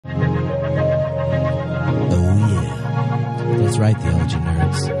That's right, Theology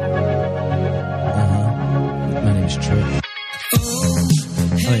Nerds. My name is Trip.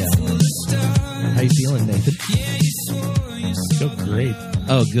 Oh, yeah. How you feeling, Nathan? I feel great.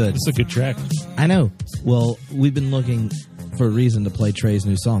 Oh, good. It's a good track. I know. Well, we've been looking for a reason to play Trey's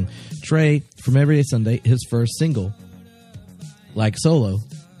new song. Trey, from Everyday Sunday, his first single, like solo.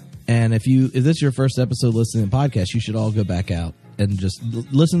 And if this is your first episode listening to the podcast, you should all go back out and just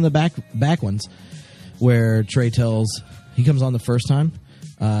listen to the back ones where Trey he comes on the first time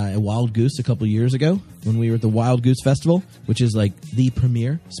at Wild Goose a couple years ago when we were at the Wild Goose Festival, which is like the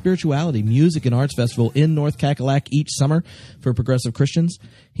premier spirituality, music, and arts festival in North Cackalack each summer for progressive Christians.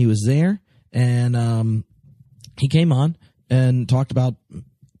 He was there, and he came on and talked about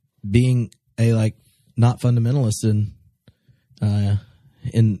being a not fundamentalist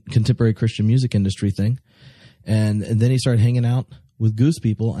in contemporary Christian music industry thing. And then he started hanging out with Goose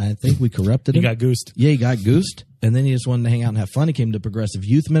people. I think we corrupted him. He got goosed. Yeah, he got goosed. And then he just wanted to hang out and have fun. He came to progressive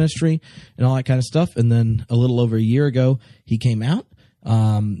youth ministry and all that kind of stuff. And then a little over a year ago, he came out.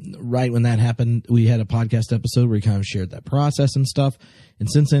 Right when that happened, we had a podcast episode where he kind of shared that process and stuff. And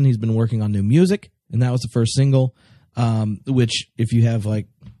since then, he's been working on new music. And that was the first single, which if you have the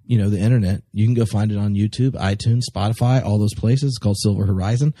internet, you can go find it on YouTube, iTunes, Spotify, all those places. It's called Silver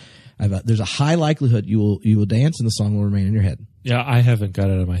Horizon. There's a high likelihood you will dance and the song will remain in your head. Yeah, I haven't got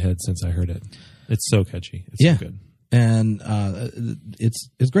it out of my head since I heard it. It's so catchy. It's so good. And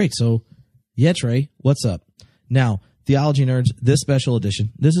it's great. So, yeah, Trey, what's up? Now, Theology Nerds, this special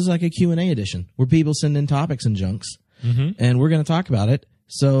edition, this is like a Q&A edition where people send in topics and junks, and we're going to talk about it.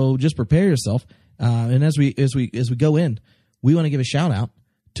 So just prepare yourself. And as we go in, we want to give a shout out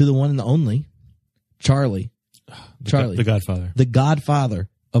to the one and the only Charlie. The Godfather. The Godfather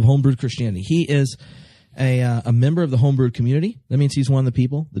of Homebrewed Christianity. He is a member of the Homebrewed community. That means he's one of the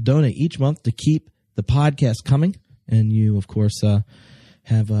people that donate each month to keep the podcast coming. And you, of course,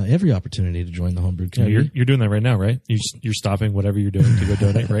 have every opportunity to join the Homebrewed community. Yeah, you're doing that right now, right? You're stopping whatever you're doing to go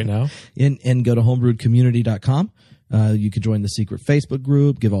donate right now? And go to homebrewedcommunity.com. You can join the secret Facebook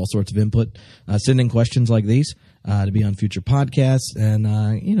group, give all sorts of input, send in questions like these to be on future podcasts,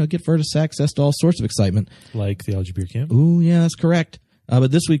 and get first access to all sorts of excitement. Like Theology Beer Camp? Ooh, yeah, that's correct. But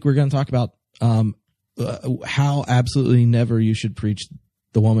this week we're going to talk about how absolutely never you should preach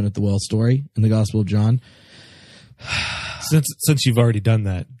the woman at the well story in the Gospel of John. Since you've already done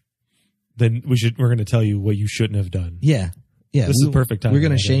that, then we're going to tell you what you shouldn't have done. Yeah. Yeah, this is the perfect time. We're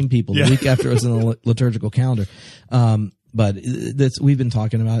going to shame people the week after it was in the liturgical calendar. But we've been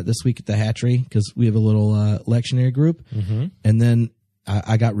talking about it this week at the Hatchery because we have a little lectionary group. Mm-hmm. And then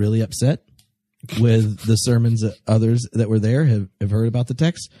I got really upset with the sermons that others that were there have heard about the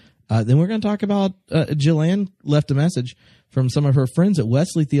text. Then we're going to talk about Jillian left a message from some of her friends at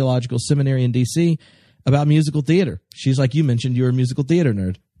Wesley Theological Seminary in D.C. about musical theater. She's like, you mentioned you're a musical theater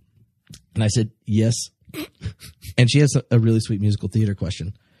nerd. And I said, yes. And she has a really sweet musical theater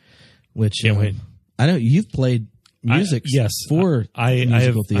question, which can't wait. I know you've played music. For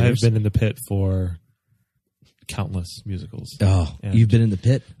musical theaters. I have been in the pit for countless musicals. Oh, you've been in the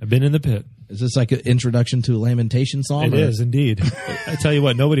pit? I've been in the pit. Is this like an introduction to a lamentation song? It is indeed. I tell you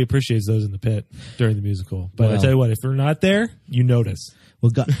what, nobody appreciates those in the pit during the musical. But I tell you what, if you're not there, you notice. Well,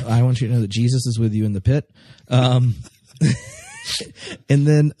 God, I want you to know that Jesus is with you in the pit. And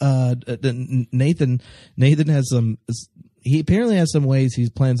then Nathan has he apparently has some ways he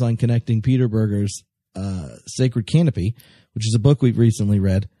plans on connecting Peter Berger's Sacred Canopy, which is a book we've recently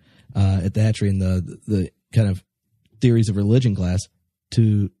read at the Hatchery in the kind of theories of religion class,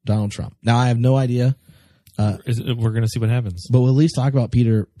 to Donald Trump. Now, I have no idea. We're going to see what happens. But we'll at least talk about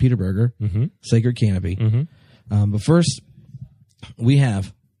Peter Berger, Sacred Canopy. Mm-hmm. But first, we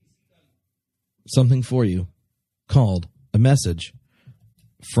have something for you called a message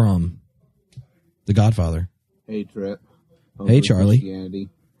from the Godfather. Hey, Trip. Hey, Charlie.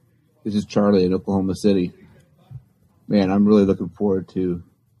 This is Charlie in Oklahoma City. Man, I'm really looking forward to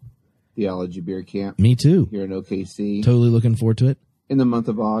Theology Beer Camp. Me too. Here in OKC. Totally looking forward to it. In the month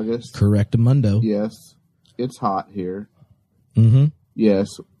of August. Correctamundo. Yes. It's hot here. Mm-hmm. Yes,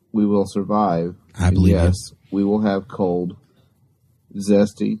 we will survive. I believe yes, we will have cold,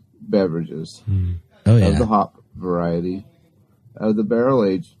 zesty beverages. Oh, yeah. Of the hop variety, of the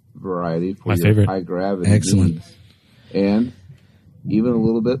barrel-aged variety for my your favorite. high gravity Excellent. needs. And even a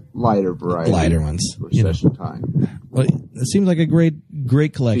little bit lighter variety. Lighter ones. For session time. Well, it seems like a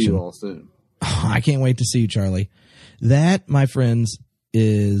great collection. See you all soon. Oh, I can't wait to see you, Charlie. That, my friends,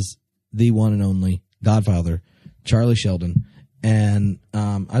 is the one and only Godfather, Charlie Sheldon. And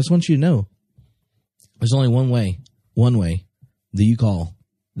I just want you to know, there's only one way that you call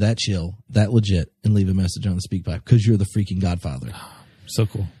that chill, that legit, and leave a message on the speak pipe because you're the freaking Godfather. So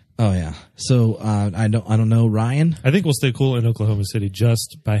cool. Oh yeah. So I don't know, Ryan. I think we'll stay cool in Oklahoma City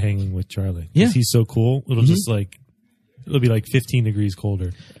just by hanging with Charlie. Yeah, he's so cool. It'll just it'll be like 15 degrees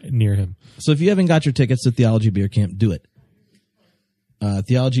colder near him. So if you haven't got your tickets to Theology Beer Camp, do it.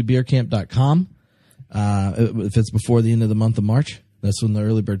 theologybeercamp.com. If it's before the end of the month of March, that's when the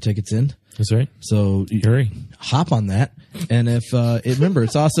early bird tickets end. That's right. So hurry, hop on that. And if remember,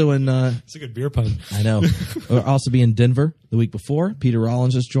 it's also in. It's a good beer pun. I know. We'll also be in Denver the week before. Peter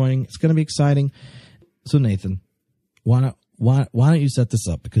Rollins is joining. It's going to be exciting. So Nathan, why don't you set this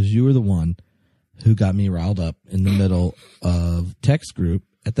up, because you were the one who got me riled up in the middle of text group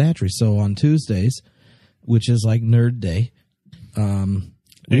at the hatchery. So on Tuesdays, which is like nerd day,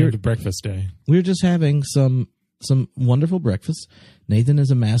 we're breakfast day. We were just having some wonderful breakfast. Nathan is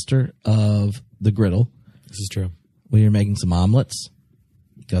a master of the griddle. This is true. We were making some omelets,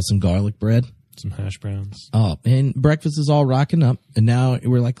 got some garlic bread, some hash browns. Oh, and breakfast is all rocking up. And now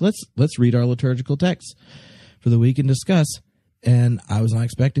we're like, let's read our liturgical text for the week and discuss. And I was not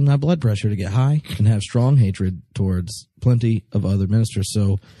expecting my blood pressure to get high and have strong hatred towards plenty of other ministers.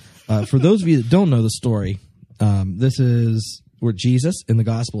 So for those of you that don't know the story, this is where Jesus in the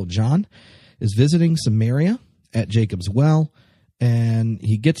Gospel of John is visiting Samaria at Jacob's well. And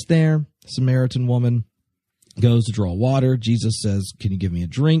he gets there. Samaritan woman goes to draw water. Jesus says, "Can you give me a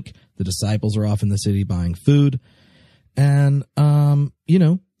drink?" The disciples are off in the city buying food. And, the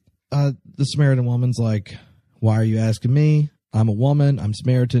Samaritan woman's like, "Why are you asking me? I'm a woman. I'm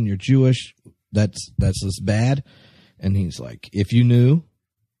Samaritan. You're Jewish. That's just bad." And he's like, "If you knew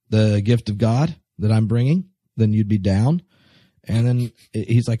the gift of God that I'm bringing, then you'd be down." And then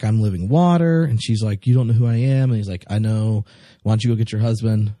he's like, "I'm living water." And she's like, "You don't know who I am." And he's like, "I know. Why don't you go get your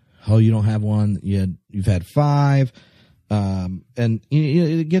husband?" "Oh, you don't have one. You've had 5. And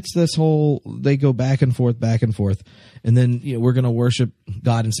it gets this whole, they go back and forth. And then we're going to worship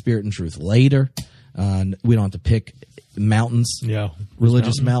God in spirit and truth later. We don't have to pick mountains,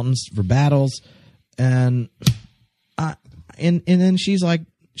 religious mountains for battles. And then she's like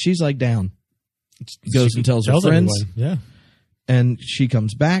down. Goes and tells her friends. Everyone. Yeah. And she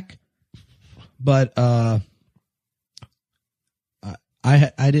comes back. But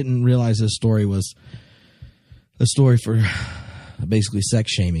I didn't realize this story was a story for basically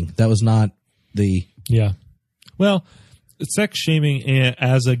sex shaming. That was not the... Yeah. Well, sex shaming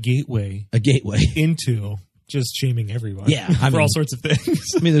as a gateway into just shaming everyone. Yeah. For all sorts of things.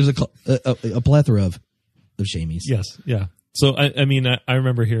 I mean, there's a plethora of shamies. Yes. Yeah. So, I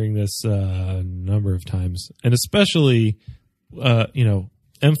remember hearing this a number of times, and especially,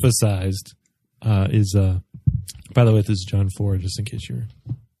 emphasized is... by the way, this is John 4, just in case you're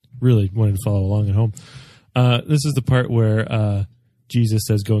really wanting to follow along at home. This is the part where Jesus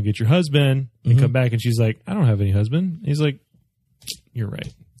says, "Go and get your husband," and come back, and she's like, "I don't have any husband." And he's like, "You're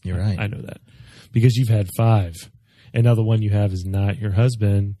right. You're right. I know that. Because you've had 5, and now the one you have is not your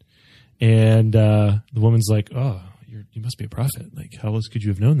husband." And the woman's like, "Oh, you must be a prophet. Like, how else could you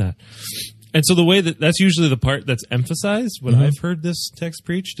have known that?" And so the way that's usually the part that's emphasized when I've heard this text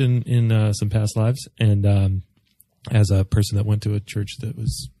preached in some past lives, and as a person that went to a church that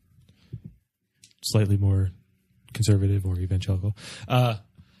was slightly more conservative or evangelical.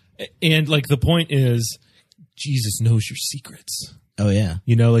 And like the point is, Jesus knows your secrets. Oh, yeah.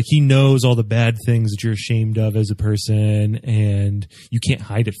 He knows all the bad things that you're ashamed of as a person, and you can't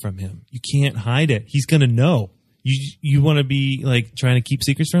hide it from him. You can't hide it. He's going to know. You want to be like trying to keep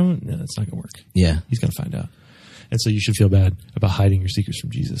secrets from him? No, that's not going to work. Yeah. He's going to find out. And so you should feel bad about hiding your secrets from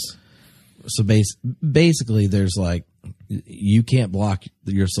Jesus. So basically, there's like, you can't block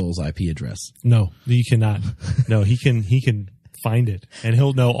your soul's IP address. No, you cannot. No, he can find it, and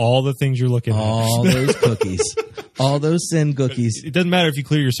he'll know all the things you're looking at. All those cookies. All those sin cookies. It doesn't matter if you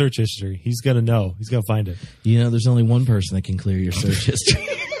clear your search history. He's going to know. He's going to find it. There's only one person that can clear your search history.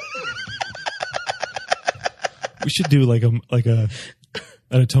 We should do like an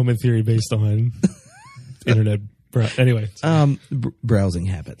atonement theory based on internet. Anyway, browsing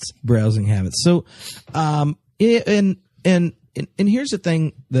habits. So, and here's the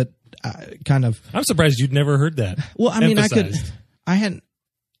thing that I'm surprised you'd never heard that. Well, I mean, I hadn't.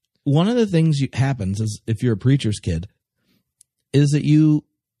 One of the things happens is if you're a preacher's kid, is that you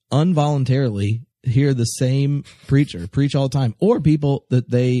involuntarily hear the same preacher preach all the time, or people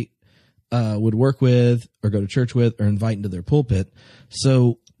that they would work with or go to church with or invite into their pulpit.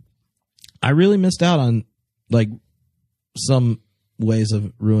 So I really missed out on like some ways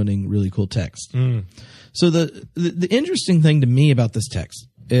of ruining really cool text. So the interesting thing to me about this text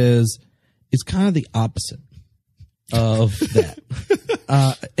is it's kind of the opposite. of that.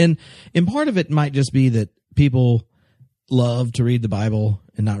 And part of it might just be that people love to read the Bible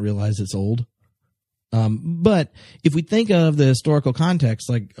and not realize it's old. But if we think of the historical context,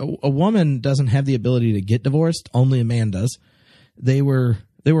 like a woman doesn't have the ability to get divorced, only a man does. They were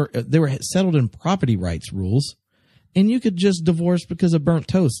settled in property rights rules, and you could just divorce because of burnt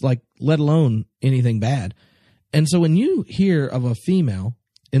toast, like let alone anything bad. And so when you hear of a female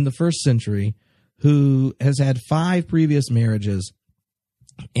in the first century who has had 5 previous marriages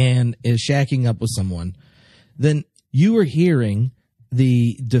and is shacking up with someone, then you are hearing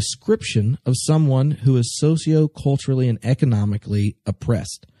the description of someone who is socio-culturally and economically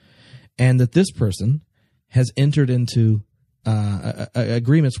oppressed, and that this person has entered into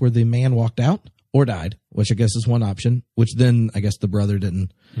agreements where the man walked out or died, which I guess is one option, which then I guess the brother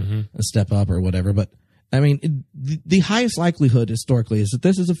didn't step up or whatever. But I mean, the highest likelihood historically is that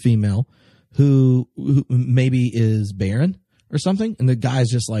this is a female who maybe is barren or something, and the guy's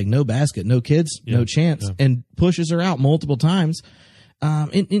just like, no basket, no kids, no chance, and pushes her out multiple times.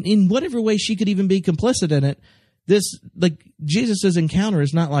 In whatever way she could even be complicit in it, this, like, Jesus's encounter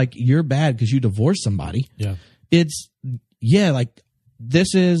is not like you're bad because you divorced somebody. Yeah. It's, like,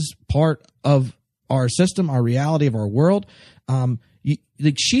 this is part of our system, our reality of our world.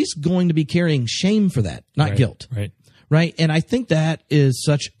 Like, she's going to be carrying shame for that, not guilt. Right. And I think that is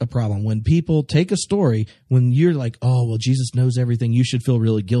such a problem when people take a story when you're like, oh, well, Jesus knows everything, you should feel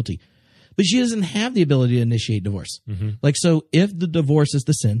really guilty. But she doesn't have the ability to initiate divorce. Like, so if the divorce is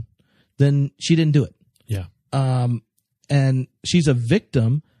the sin, then she didn't do it. Yeah. And she's a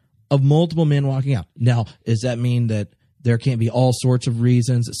victim of multiple men walking out. Now, does that mean that there can't be all sorts of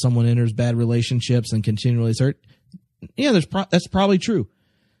reasons that someone enters bad relationships and continually is hurt? Yeah, that's probably true.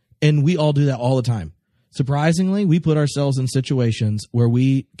 And we all do that all the time. Surprisingly, we put ourselves in situations where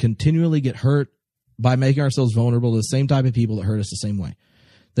we continually get hurt by making ourselves vulnerable to the same type of people that hurt us the same way.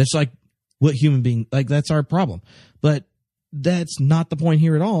 That's like what human being, like, that's our problem. But that's not the point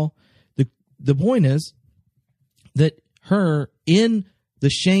here at all. The point is that her, in the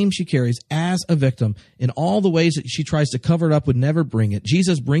shame she carries as a victim, in all the ways that she tries to cover it up, would never bring it.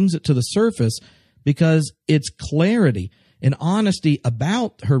 Jesus brings it to the surface because it's clarity and honesty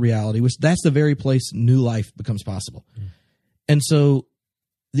about her reality, which that's the very place new life becomes possible. And so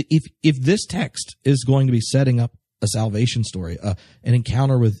if this text is going to be setting up a salvation story, an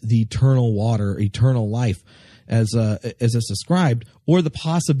encounter with the eternal water, eternal life, as it's described, or the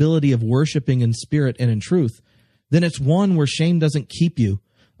possibility of worshiping in spirit and in truth, then it's one where shame doesn't keep you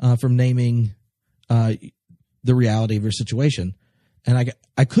from naming the reality of your situation. And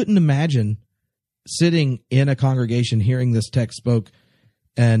I couldn't imagine sitting in a congregation hearing this text spoke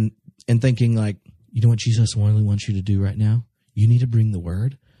and thinking, like, you know what Jesus really wants you to do right now? You need to bring the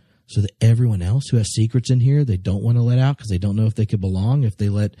word so that everyone else who has secrets in here they don't want to let out because they don't know if they could belong if they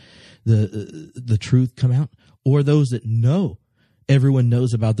let the truth come out, or those that know everyone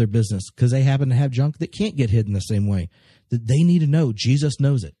knows about their business because they happen to have junk that can't get hidden the same way, that they need to know Jesus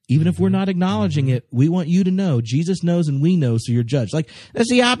knows it. Even if we're not acknowledging it, we want you to know Jesus knows and we know, so you're judged. Like,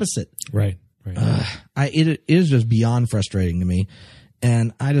 that's the opposite. Right. It is just beyond frustrating to me.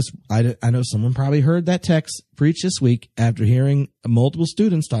 And I know someone probably heard that text preached this week after hearing multiple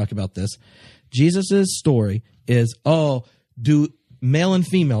students talk about this. Jesus's story is, do male and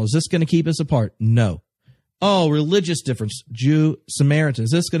female, is this going to keep us apart? No. Oh, religious difference, Jew, Samaritan, is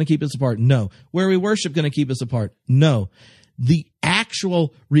this going to keep us apart? No. Where we worship going to keep us apart? No. The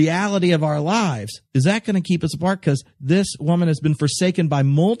actual reality of our lives, is that going to keep us apart? Because this woman has been forsaken by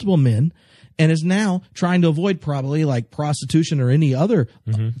multiple men and is now trying to avoid, probably like prostitution or any other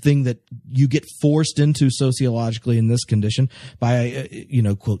thing that you get forced into sociologically in this condition by,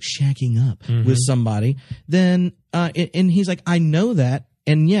 quote, shacking up with somebody. Then, and he's like, I know that,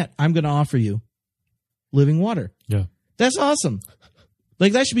 and yet I'm going to offer you living water. Yeah. That's awesome.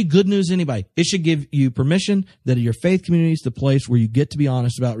 Like, that should be good news to anybody. It should give you permission that your faith community is the place where you get to be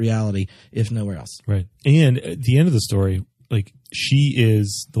honest about reality, if nowhere else. Right. And at the end of the story, like, she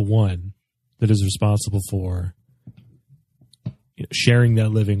is the one that is responsible for sharing that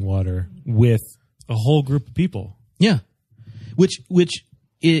living water with a whole group of people. Yeah. Which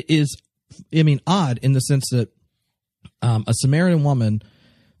is, odd in the sense that a Samaritan woman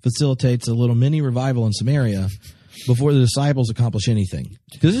facilitates a little mini revival in Samaria before the disciples accomplish anything.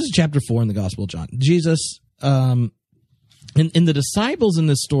 Because this is chapter 4 in the Gospel of John. Jesus, and the disciples in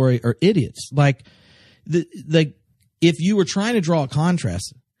this story are idiots. Like, if you were trying to draw a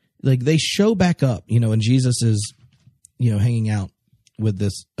contrast, like, they show back up, and Jesus is, hanging out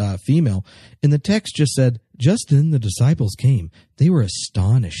this female. And the text just said, just then the disciples came. They were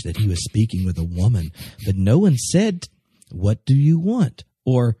astonished that he was speaking with a woman, but no one said, what do you want?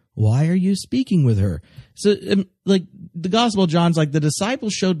 Or why are you speaking with her? So like the Gospel of John's like the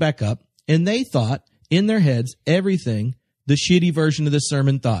disciples showed back up and they thought in their heads everything the shitty version of this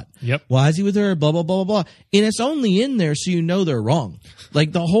sermon thought. Yep. Why is he with her? Blah, blah, blah, blah, blah. And it's only in there so you know they're wrong.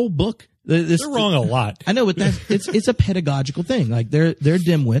 Like the whole book. They're wrong a lot. I know, but it's a pedagogical thing. Like they're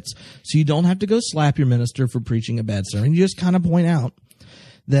dimwits, so you don't have to go slap your minister for preaching a bad sermon. You just kind of point out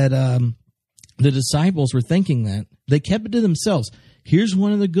that the disciples were thinking that. They kept it to themselves. Here's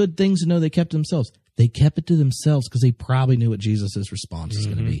one of the good things to know they kept to themselves. They kept it to themselves because they probably knew what Jesus' response is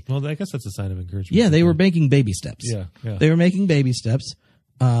going to be. Well, I guess that's a sign of encouragement. Yeah, they were making baby steps. Yeah. They were making baby steps.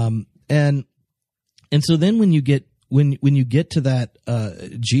 And so then when you get to that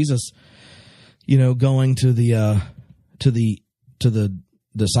Jesus, going to the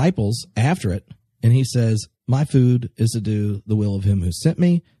disciples after it, and he says, my food is to do the will of him who sent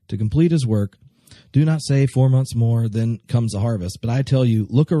me to complete his work. Do not say 4 months more, then comes the harvest. But I tell you,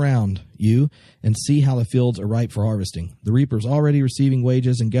 look around you and see how the fields are ripe for harvesting. The reaper's already receiving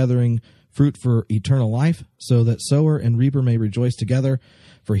wages and gathering fruit for eternal life, so that sower and reaper may rejoice together.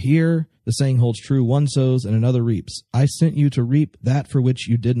 For here the saying holds true, one sows and another reaps. I sent you to reap that for which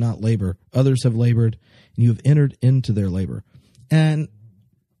you did not labor. Others have labored, and you have entered into their labor. And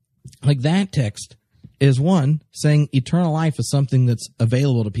like that text is one saying eternal life is something that's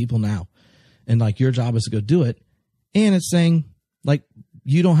available to people now. And like your job is to go do it. And it's saying like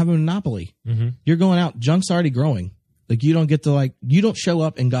you don't have a monopoly. Mm-hmm. You're going out, junk's already growing. Like you don't get to you don't show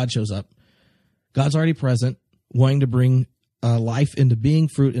up and God shows up. God's already present, wanting to bring life into being,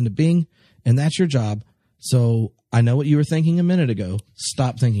 fruit into being, and that's your job. So I know what you were thinking a minute ago.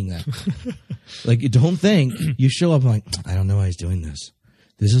 Stop thinking that. Like you don't think you show up like, I don't know why he's doing this.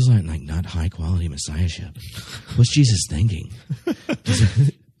 This is like not high quality messiahship. What's Jesus thinking?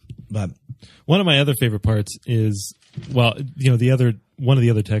 But one of my other favorite parts is, one of the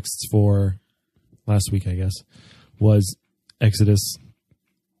other texts for last week, I guess, was Exodus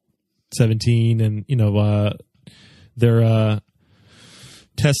 17, and they're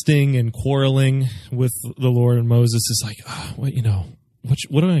testing and quarreling with the Lord, and Moses is like, what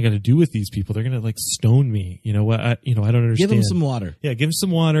am I going to do with these people? They're going to stone me. I don't understand. Give them some water. Yeah, give them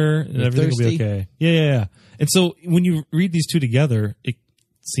some water, and They're everything thirsty. will be okay. Yeah. And so when you read these two together, it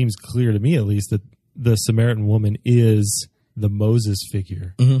seems clear to me, at least, that the Samaritan woman is the Moses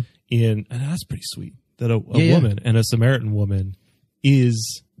figure. Mm-hmm. And that's pretty sweet. That a woman and a Samaritan woman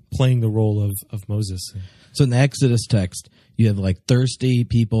is playing the role of Moses. So in the Exodus text, you have thirsty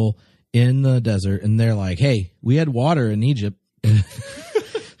people in the desert, and they're like, hey, we had water in Egypt.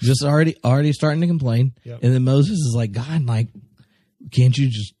 Just already starting to complain. Yep. And then Moses is like, God, can't you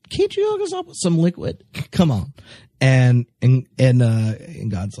hook us up with some liquid? Come on. And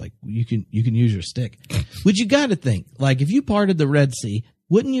God's like, you can use your stick. Which you got to think, if you parted the Red Sea,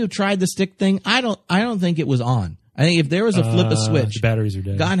 wouldn't you have tried the stick thing? I don't think it was on. I think if there was a flip a switch, the batteries are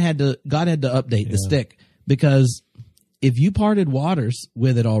dead. God had to update the stick, because if you parted waters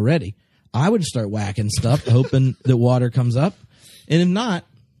with it already, I would start whacking stuff, hoping that water comes up. And if not,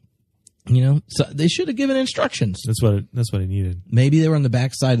 so they should have given instructions. That's what he needed. Maybe they were on the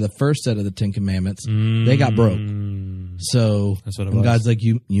backside of the first set of the 10 Commandments. They got broke. So that's what it was. God's like,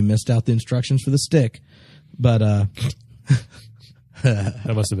 you missed out the instructions for the stick. But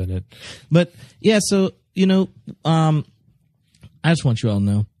that must have been it. But yeah, so I just want you all to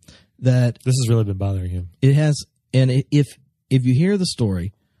know that this has really been bothering him. It has, and if you hear the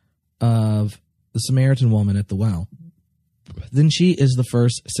story of the Samaritan woman at the well, then she is the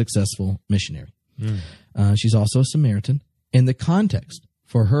first successful missionary. She's also a Samaritan. And the context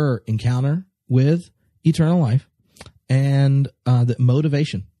for her encounter with eternal life and the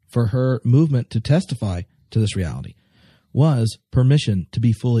motivation for her movement to testify to this reality was permission to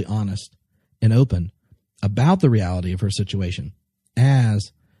be fully honest and open about the reality of her situation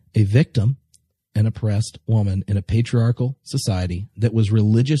as a victim, an oppressed woman in a patriarchal society that was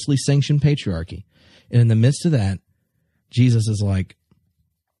religiously sanctioned patriarchy. And in the midst of that, Jesus is like,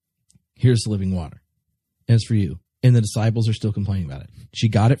 here's the living water. And it's for you. And the disciples are still complaining about it. She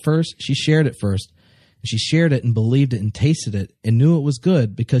got it first. She shared it first. And she shared it and believed it and tasted it and knew it was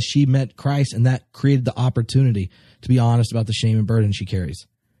good because she met Christ, and that created the opportunity to be honest about the shame and burden she carries.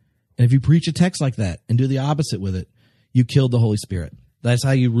 And if you preach a text like that and do the opposite with it, you killed the Holy Spirit. That's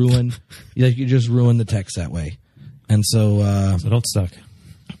how you ruin, you just ruin the text that way. And so don't suck.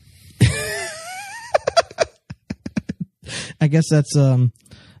 I guess that's one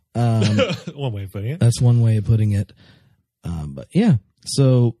way of putting it. That's one way of putting it. But yeah,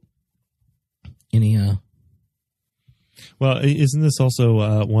 so any Well, isn't this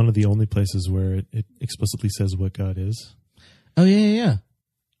also one of the only places where it explicitly says what God is? Oh yeah.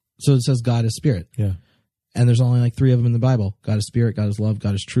 So it says God is spirit. Yeah. And there's only like 3 of them in the Bible. God is spirit, God is love,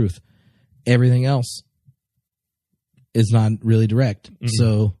 God is truth. Everything else is not really direct. Mm-hmm.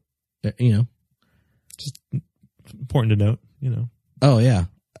 So, just important to note, Oh yeah.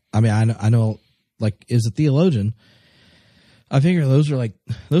 I mean, I know like as a theologian, I figure those are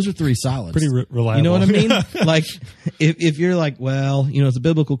 3 solids. Pretty reliable. You know what I mean? Like if you're like, well, as a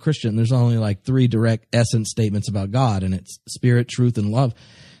biblical Christian, there's only like 3 direct essence statements about God, and it's spirit, truth, and love.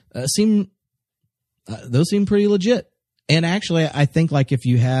 Those seem pretty legit. And actually, I think like if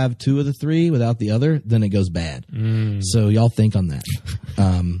you have 2 of the 3 without the other, then it goes bad. So y'all think on that.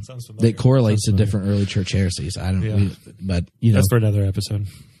 Sounds familiar. That correlates to different early church heresies. I don't, but that's for another episode.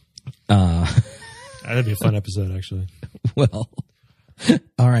 That'd be a fun episode, actually. Well,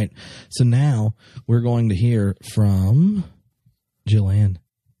 all right. So now we're going to hear from Jillian.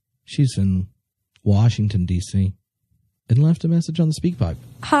 She's in Washington, D.C. and left a message on the SpeakPipe.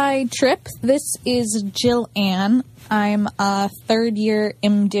 Hi, Trip. This is Jill Ann. I'm a third-year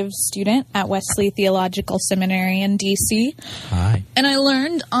MDiv student at Wesley Theological Seminary in D.C. Hi. And I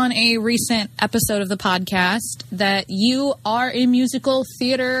learned on a recent episode of the podcast that you are a musical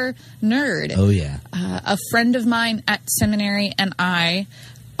theater nerd. Oh, yeah. A friend of mine at seminary and I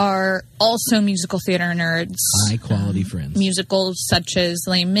are also musical theater nerds. High-quality friends. Musicals such as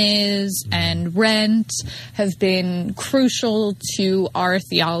Les Mis and Rent have been crucial to our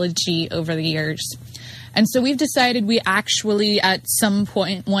theology over the years. And so we've decided we actually at some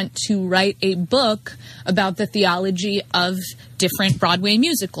point want to write a book about the theology of different Broadway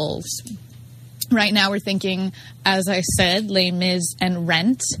musicals. Right now we're thinking, as I said, Les Mis and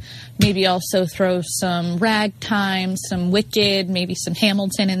Rent. Maybe also throw some Ragtime, some Wicked, maybe some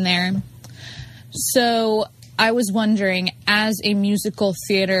Hamilton in there. So I was wondering, as a musical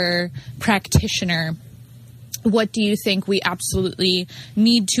theater practitioner, what do you think we absolutely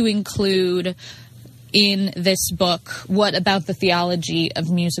need to include in this book? What about the theology of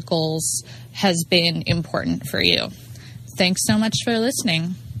musicals has been important for you? Thanks so much for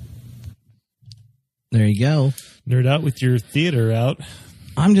listening. There you go. Nerd out with your theater out.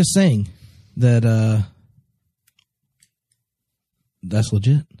 I'm just saying that that's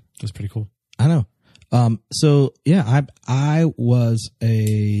legit. That's pretty cool. I know. So yeah, I was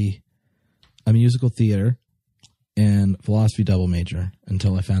a musical theater and philosophy double major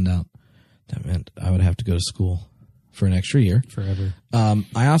until I found out that meant I would have to go to school for an extra year. Forever.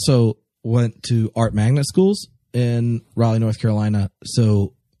 I also went to art magnet schools in Raleigh, North Carolina.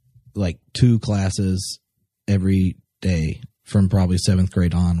 So like 2 classes every day from probably 7th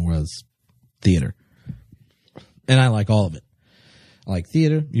grade on was theater. And I like all of it. I like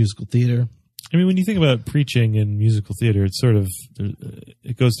theater, musical theater. I mean, when you think about preaching and musical theater, it's sort of,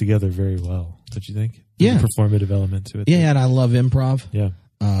 it goes together very well, don't you think? There's a performative element to it. Yeah, and I love improv. Yeah.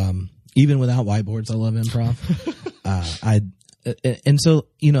 Even without whiteboards, I love improv. And so,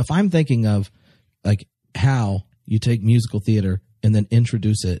 if I'm thinking of like how you take musical theater and then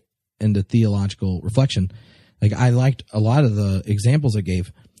introduce it into theological reflection, like I liked a lot of the examples I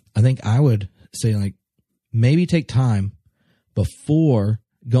gave. I think I would say like maybe take time before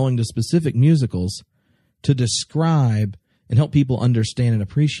going to specific musicals to describe and help people understand and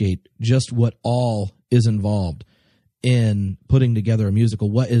appreciate just what all is involved in putting together a musical.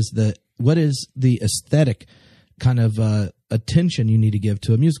 What is the aesthetic kind of attention you need to give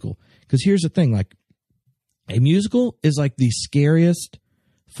to a musical? Because here's the thing, like a musical is like the scariest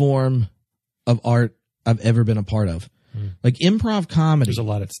form of art I've ever been a part of. Like improv comedy. There's a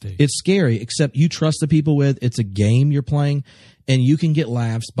lot at stake. It's scary, except you trust the people with. It's a game you're playing, and you can get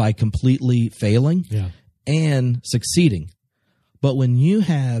laughs by completely failing and succeeding. But when you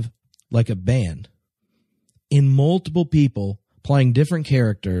have like a band and multiple people playing different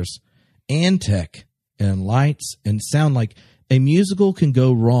characters and tech and lights and sound, like a musical can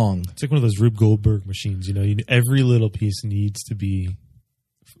go wrong. It's like one of those Rube Goldberg machines, every little piece needs to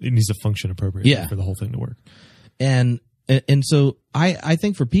function appropriately for the whole thing to work. And so I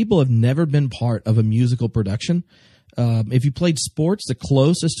think for people who have never been part of a musical production, if you played sports, the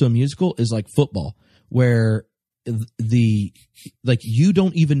closest to a musical is like football, where you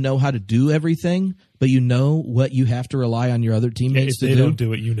don't even know how to do everything, but you know what you have to rely on your other teammates to do. If they don't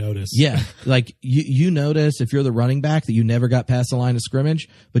do it, you notice. Yeah, like you notice if you're the running back that you never got past the line of scrimmage,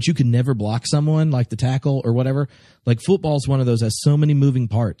 but you can never block someone like the tackle or whatever. Like football's one of those, has so many moving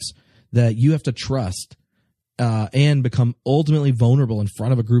parts that you have to trust and become ultimately vulnerable in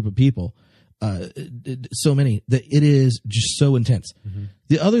front of a group of people. so many that it is just so intense. Mm-hmm.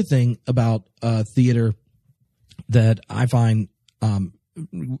 The other thing about theater that I find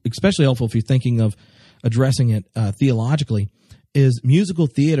especially helpful if you're thinking of addressing it theologically is musical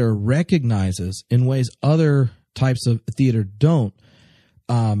theater recognizes in ways other types of theater don't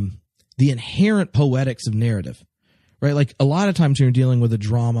the inherent poetics of narrative, right? Like a lot of times when you're dealing with a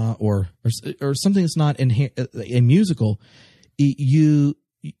drama or something that's not a musical, you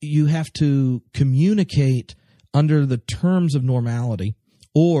have to communicate under the terms of normality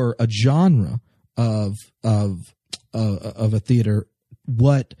or a genre of a theater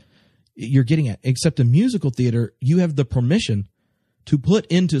what you're getting at. Except in musical theater, you have the permission to put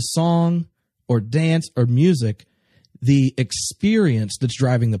into song or dance or music the experience that's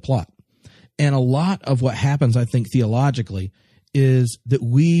driving the plot. And a lot of what happens, I think, theologically is that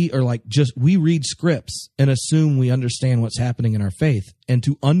we read scripts and assume we understand what's happening in our faith. And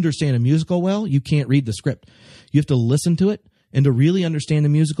to understand a musical well, you can't read the script. You have to listen to it. And to really understand the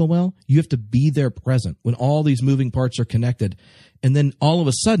musical well, you have to be there present when all these moving parts are connected. And then all of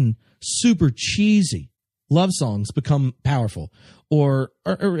a sudden, super cheesy love songs become powerful. Or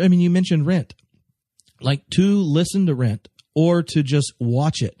I mean, you mentioned Rent. Like to listen to Rent or to just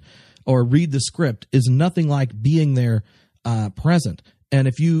watch it or read the script is nothing like being there present. And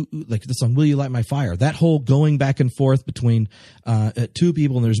if you like the song, Will You Light My Fire, that whole going back and forth between two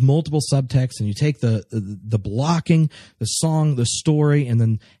people and there's multiple subtexts and you take the blocking, the song, the story, and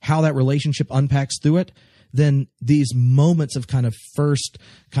then how that relationship unpacks through it, then these moments of kind of first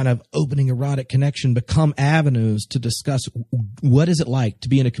kind of opening erotic connection become avenues to discuss what is it like to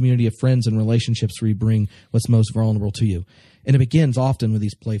be in a community of friends and relationships where you bring what's most vulnerable to you. And it begins often with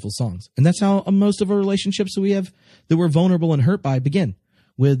these playful songs. And that's how most of our relationships that we have that we're vulnerable and hurt by begin,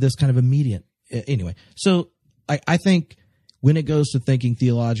 with this kind of immediate. Anyway, so I think when it goes to thinking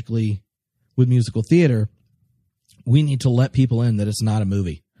theologically with musical theater, we need to let people in that it's not a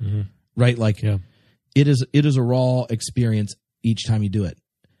movie, mm-hmm. right? Like it is a raw experience each time you do it.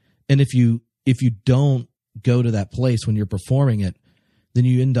 And if you don't go to that place when you're performing it, then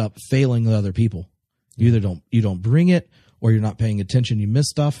you end up failing with other people. You either don't bring it, or you're not paying attention, you miss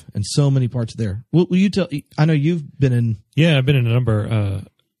stuff, and so many parts there. Will you tell? I know you've been in. Yeah, I've been in a number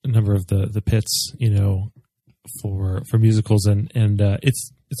of the pits, for musicals, and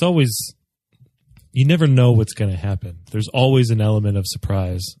it's always, you never know what's going to happen. There's always an element of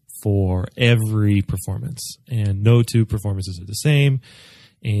surprise for every performance, and no two performances are the same,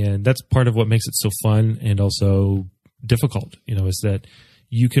 and that's part of what makes it so fun and also difficult. Is that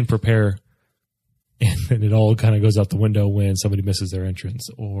you can prepare. And then it all kind of goes out the window when somebody misses their entrance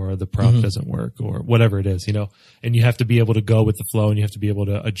or the prop mm-hmm. doesn't work or whatever it is, and you have to be able to go with the flow and you have to be able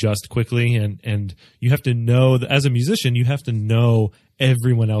to adjust quickly. And you have to know that as a musician, you have to know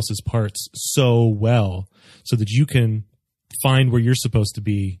everyone else's parts so well so that you can find where you're supposed to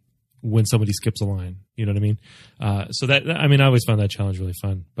be when somebody skips a line. You know what I mean? I always found that challenge really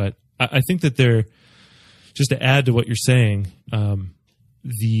fun, but I think that just to add to what you're saying,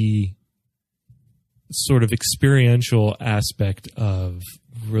 the sort of experiential aspect of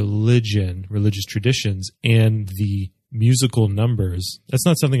religious traditions and the musical numbers, that's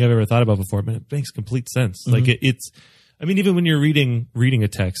not something I've ever thought about before, but it makes complete sense. Mm-hmm. Like even when you're reading a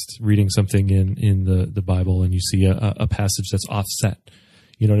text, reading something in the Bible and you see a passage that's offset,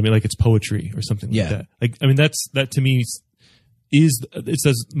 you know what I mean? Like it's poetry or something like that. That to me it's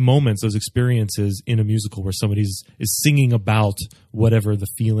those moments, those experiences in a musical where somebody is singing about whatever the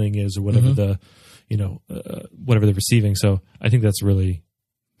feeling is or whatever mm-hmm. Whatever they're receiving. So I think that's really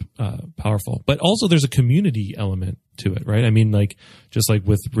powerful. But also there's a community element to it, right? I mean, like just like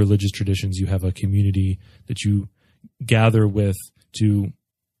with religious traditions, you have a community that you gather with to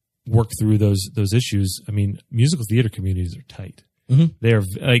work through those issues. I mean, musical theater communities are tight. Mm-hmm.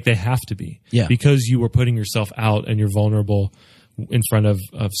 They have to be. Yeah. Because you are putting yourself out and you're vulnerable in front of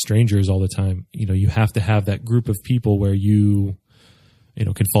strangers all the time. You have to have that group of people where you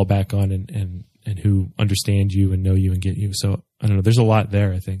can fall back on and who understand you and know you and get you. So I don't know. There's a lot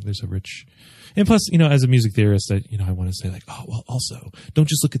there. I think there's a rich, and plus, as a music theorist, I want to say like, oh, well, also don't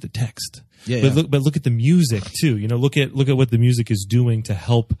just look at the text, but look at the music too. Look at what the music is doing to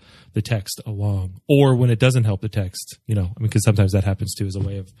help the text along, or when it doesn't help the text, because sometimes that happens too as a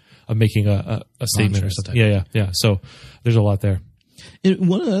way of making a statement or something. Yeah. So there's a lot there. And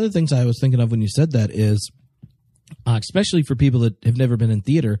one of the other things I was thinking of when you said that is, especially for people that have never been in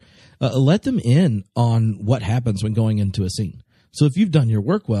theater, let them in on what happens when going into a scene. So if you've done your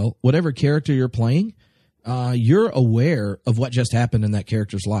work well, whatever character you're playing, you're aware of what just happened in that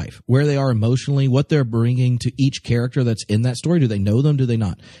character's life, where they are emotionally, what they're bringing to each character that's in that story. Do they know them? Do they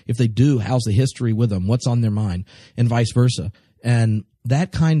not? If they do, how's the history with them? What's on their mind? And vice versa. And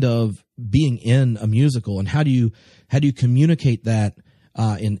that kind of being in a musical, and how do you communicate that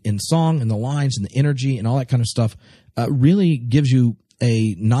in song and the lines and the energy and all that kind of stuff, really gives you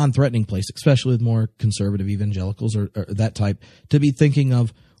a non-threatening place, especially with more conservative evangelicals or that type, to be thinking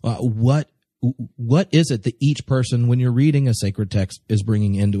of what is it that each person, when you're reading a sacred text, is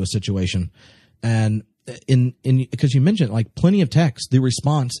bringing into a situation. And because you mentioned, like, plenty of text, the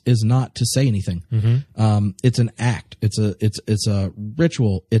response is not to say anything. It's an act. It's a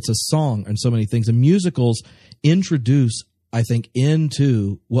ritual. It's a song, and so many things. And musicals introduce, I think,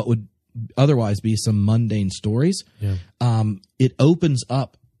 into what would otherwise be some mundane stories. It opens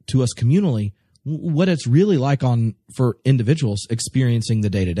up to us communally what it's really like for individuals experiencing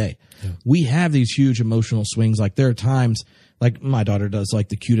the day-to-day. We have these huge emotional swings. Like, there are times, like, my daughter does, like,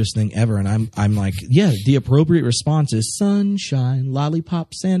 the cutest thing ever, and I'm like, yeah, the appropriate response is sunshine,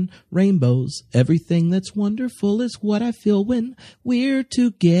 lollipops, and rainbows. Everything that's wonderful is what I feel when we're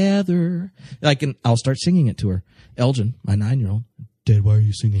together. Like, and I'll start singing it to her. Elgin, my 9-year-old, Dad, why are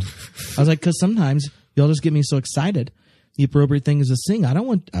you singing? I was like, because sometimes y'all just get me so excited. The appropriate thing is to sing.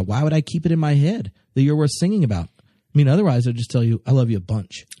 Why would I keep it in my head that you're worth singing about? I mean, otherwise I'd just tell you, I love you a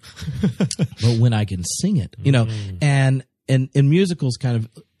bunch. But when I can sing it, and in musicals, kind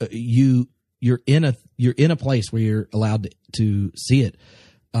of, you're in a place where you're allowed to see it.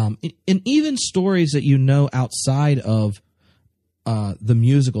 And even stories that outside of the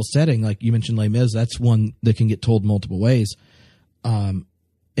musical setting, like you mentioned Les Mis, that's one that can get told multiple ways. And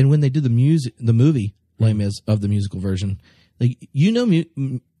when they do the movie Les Mis of the musical version, like,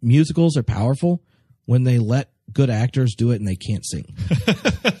 musicals are powerful when they let good actors do it and they can't sing.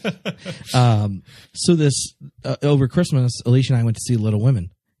 So this over Christmas, Alicia and I went to see Little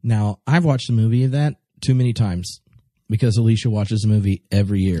Women. Now, I've watched the movie of that too many times, because Alicia watches the movie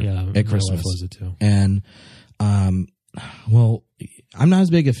every year at Christmas. My wife loves it too. And well, I'm not as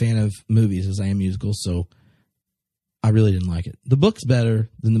big a fan of movies as I am musicals, so I really didn't like it. The book's better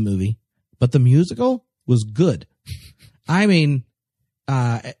than the movie, but the musical was good. I mean,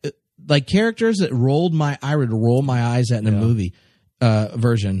 like, characters that I would roll my eyes at in a movie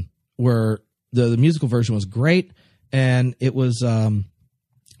version, where the musical version was great. And it was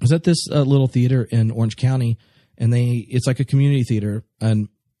at this little theater in Orange County, and it's like a community theater, and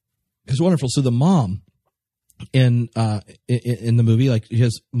it's wonderful. So the mom in the movie, like, she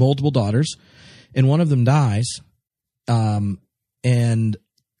has multiple daughters, and one of them dies. And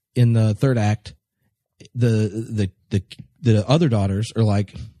in the third act, the other daughters are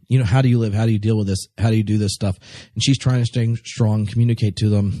like, how do you live? How do you deal with this? How do you do this stuff? And she's trying to stay strong, communicate to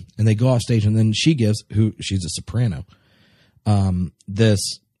them, and they go off stage, and then she's a soprano,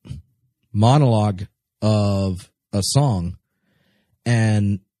 this monologue of a song.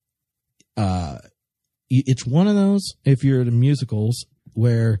 And it's one of those, if you're at musicals,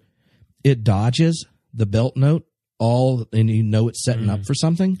 where it dodges the belt note and it's setting up for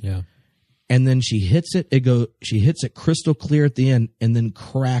something. Yeah. And then she hits it. She hits it crystal clear at the end, and then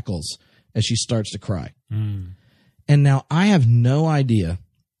crackles as she starts to cry. And now I have no idea.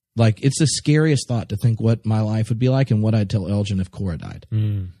 Like, it's the scariest thought to think what my life would be like and what I'd tell Elgin if Cora died.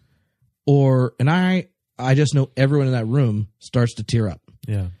 And I just know everyone in that room starts to tear up.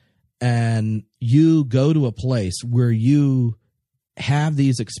 Yeah. And you go to a place where you have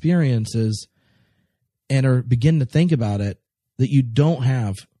these experiences and begin to think about it, that you don't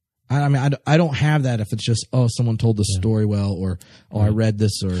have. I mean, I don't have that if it's just, someone told the story well, or I read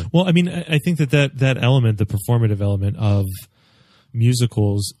this, or. Well, I mean, I think that element, the performative element of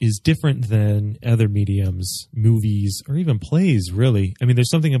musicals, is different than other mediums, movies, or even plays, really. I mean, there's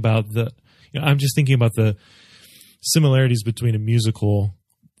something about I'm just thinking about the similarities between a musical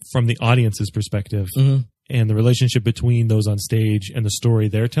from the audience's perspective, and the relationship between those on stage and the story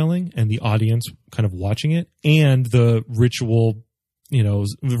they're telling and the audience kind of watching it, and the ritual,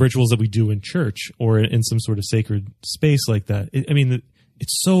 the rituals that we do in church or in some sort of sacred space like that.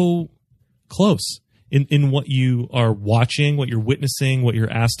 It's so close in what you are watching, what you're witnessing, what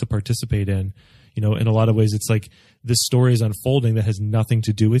you're asked to participate in. In a lot of ways, it's like this story is unfolding that has nothing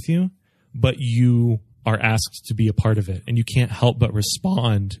to do with you, but you are asked to be a part of it, and you can't help but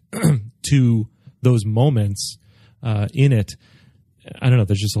respond to those moments in it. I don't know.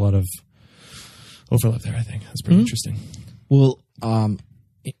 There's just a lot of overlap there. I think that's pretty interesting. Well,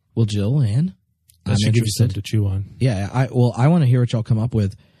 Jill, Ann, that should give you something to chew on. Yeah, I want to hear what y'all come up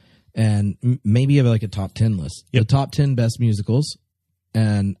with, and maybe you have like a top 10 list. Yep. The top 10 best musicals,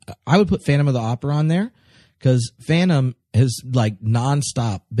 and I would put Phantom of the Opera on there, because Phantom has like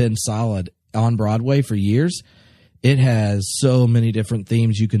nonstop been solid on Broadway for years. It has so many different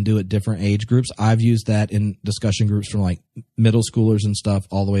themes you can do at different age groups. I've used that in discussion groups from like middle schoolers and stuff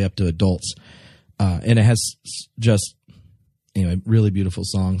all the way up to adults. And it has just, really beautiful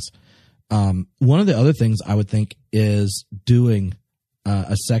songs. One of the other things I would think is doing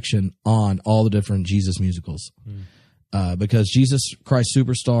a section on all the different Jesus musicals. Because Jesus Christ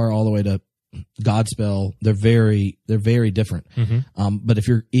Superstar all the way to Godspell, they're very different. But if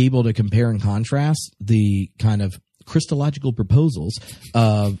you're able to compare and contrast the kind of Christological proposals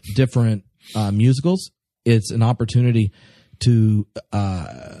of different musicals, it's an opportunity to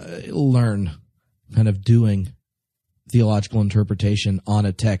learn kind of doing theological interpretation on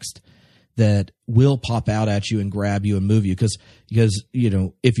a text that will pop out at you and grab you and move you. Because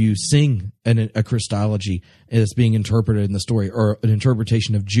if you sing a Christology as being interpreted in the story, or an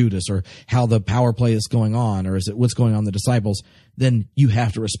interpretation of Judas, or how the power play is going on, or is it what's going on in the disciples, then you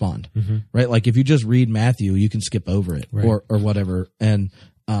have to respond, right? Like if you just read Matthew, you can skip over it, right, or whatever. And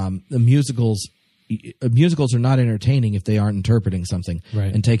the musicals are not entertaining if they aren't interpreting something,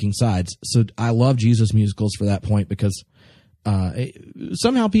 right, and taking sides. So I love Jesus musicals for that point, because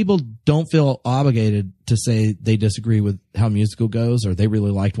somehow people don't feel obligated to say they disagree with how musical goes, or they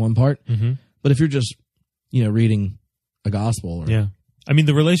really liked one part. But if you're just, reading a gospel, yeah. I mean,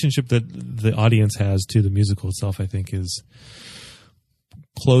 the relationship that the audience has to the musical itself, I think, is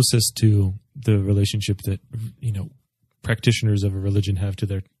closest to the relationship that, practitioners of a religion have to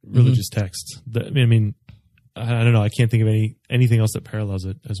their religious texts. I mean, I don't know. I can't think of anything else that parallels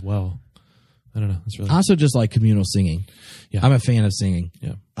it as well. I don't know. It's really I also just like communal singing. Yeah. I'm a fan of singing.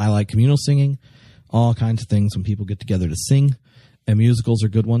 Yeah. I like communal singing, all kinds of things when people get together to sing, and musicals are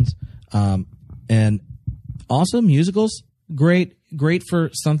good ones. And also musicals, great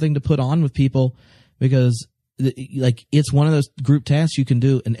for something to put on with people, because it's one of those group tasks you can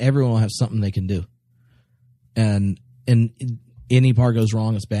do, and everyone will have something they can do. And any part goes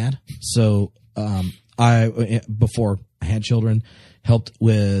wrong, it's bad. So before I had children, helped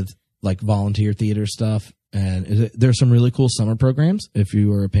with like volunteer theater stuff, and there's some really cool summer programs if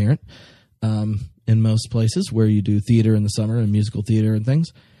you are a parent in most places where you do theater in the summer and musical theater and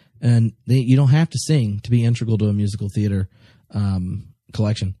things, and you don't have to sing to be integral to a musical theater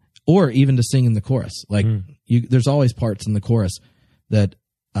collection, or even to sing in the chorus. Like there's always parts in the chorus that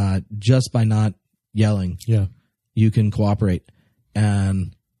just by not yelling, you can cooperate.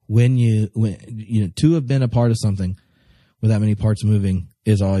 And when to have been a part of something with that many parts moving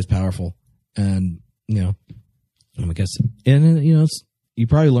is always powerful. And I guess, and you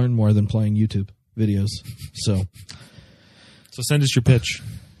probably learn more than playing YouTube videos. So send us your pitch.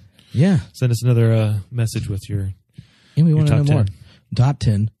 Yeah, send us another message with your. And we want to know 10. more. Top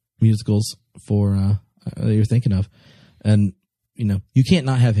 10 musicals for that you're thinking of, and you can't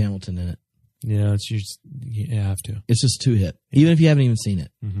not have Hamilton in it. Yeah, you have to. It's just too hit. Even if you haven't even seen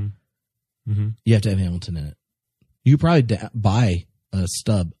it, you have to have Hamilton in it. You could probably buy a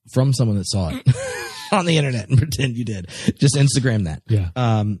stub from someone that saw it on the internet and pretend you did. Just Instagram that. Yeah.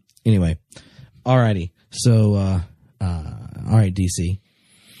 Anyway, alrighty. So, all right, DC.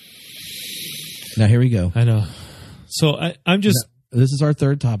 Now here we go. I know. So I'm just. Now, this is our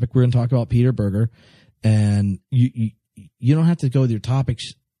third topic. We're going to talk about Peter Berger, and you don't have to go with your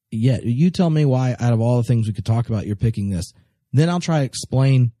topics yet. You tell me why, out of all the things we could talk about, you're picking this. Then I'll try to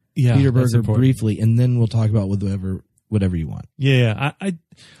explain Peter Berger briefly, and then we'll talk about whatever you want. Yeah,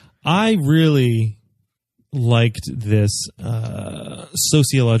 I really liked this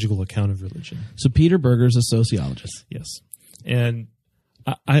sociological account of religion. So Peter Berger's a sociologist. Yes. And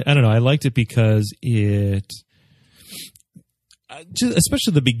I don't know, I liked it because it,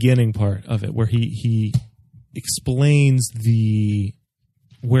 especially the beginning part of it, where he explains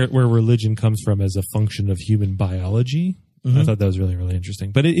where religion comes from as a function of human biology. I thought that was really, really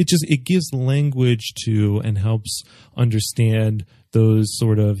interesting. But it gives language to and helps understand those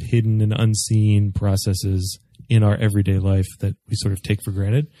sort of hidden and unseen processes in our everyday life that we sort of take for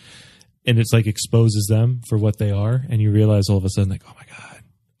granted. And it's like exposes them for what they are. And you realize all of a sudden, like, oh my God,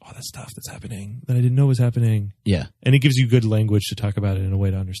 all this stuff that's happening that I didn't know was happening. Yeah. And it gives you good language to talk about it in a way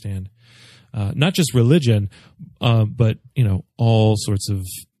to understand. Not just religion, but, all sorts of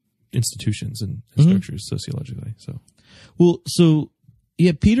institutions and structures sociologically. So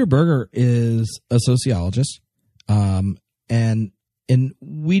Peter Berger is a sociologist, and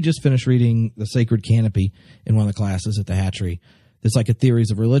we just finished reading The Sacred Canopy in one of the classes at the Hatchery. It's like a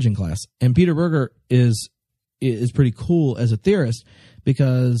theories of religion class, and Peter Berger is pretty cool as a theorist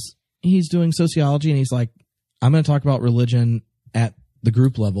because he's doing sociology, and he's like, I'm going to talk about religion at the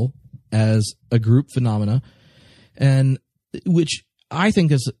group level, as a group phenomena, and which I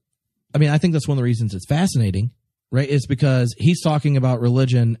think that's one of the reasons it's fascinating, right? Is because he's talking about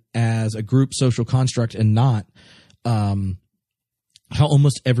religion as a group social construct and not how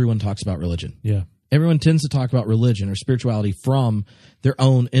almost everyone talks about religion. Yeah. Everyone tends to talk about religion or spirituality from their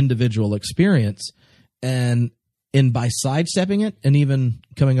own individual experience, and by sidestepping it and even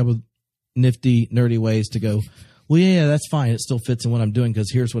coming up with nifty, nerdy ways to go, well, yeah, that's fine. It still fits in what I'm doing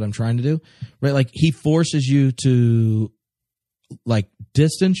because here's what I'm trying to do, right? Like he forces you to like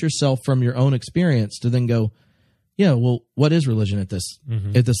distance yourself from your own experience to then go, yeah, well, what is religion at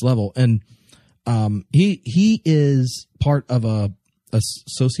this level? And he is part of a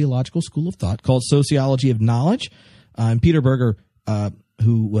sociological school of thought called Sociology of Knowledge. And Peter Berger,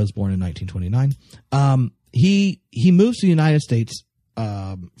 who was born in 1929, he moves to the United States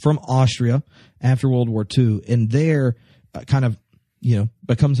from Austria after World War II, and there kind of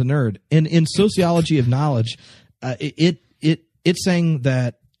becomes a nerd. And in Sociology of Knowledge, it's saying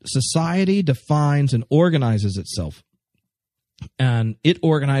that society defines and organizes itself, and it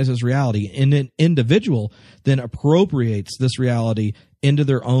organizes reality, and an individual then appropriates this reality into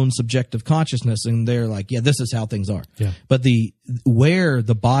their own subjective consciousness, and they're like, yeah, this is how things are. Yeah. But where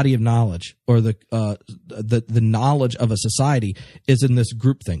the body of knowledge or the knowledge of a society is in this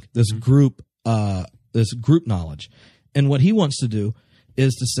group think, this group knowledge. And what he wants to do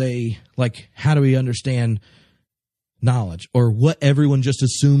is to say, like, how do we understand knowledge, or what everyone just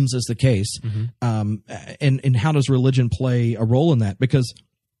assumes is the case, and how does religion play a role in that? Because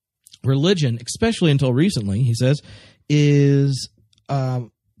religion, especially until recently, he says, is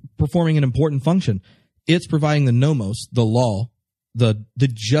performing an important function. It's providing the nomos, the law, the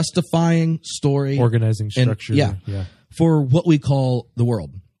justifying story, organizing structure, for what we call the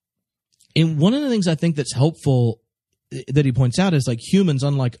world. And one of the things I think that's helpful that he points out is, like, humans,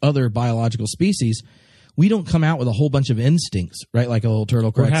 unlike other biological species, we don't come out with a whole bunch of instincts, right? Like a little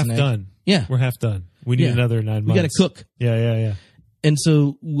turtle cracks an egg. We're half done. Yeah. We're half done. We need another 9 months. We got to cook. Yeah. And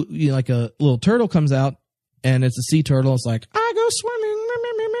so, like a little turtle comes out, and it's a sea turtle. It's like, I go swimming,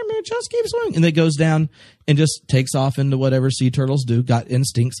 just keep swimming. And it goes down and just takes off into whatever sea turtles do, got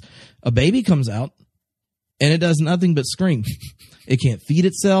instincts. A baby comes out, and it does nothing but scream. It can't feed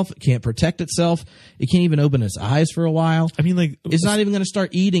itself. It can't protect itself. It can't even open its eyes for a while. I mean, like, it's not even going to start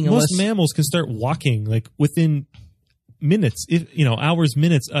eating most unless mammals can start walking like within minutes, hours,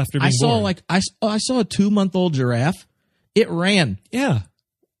 minutes after being born. I saw a 2-month-old giraffe. It ran. Yeah.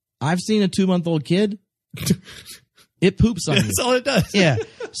 I've seen a 2-month-old kid. It poops on you. That's all it does. Yeah.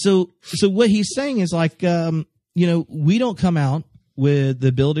 So what he's saying is, like, we don't come out with the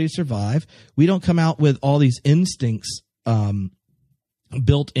ability to survive. We don't come out with all these instincts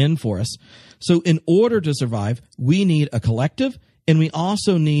built in for us. So in order to survive, we need a collective, and we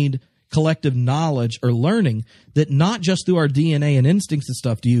also need collective knowledge or learning that not just through our DNA and instincts and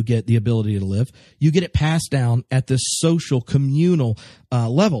stuff do you get the ability to live. You get it passed down at this social, communal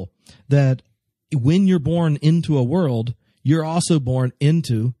level, that when you're born into a world, you're also born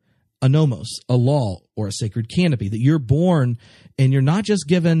into a nomos, a law, or a sacred canopy, that you're born and you're not just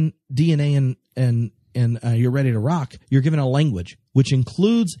given DNA and you're ready to rock. You're given a language, which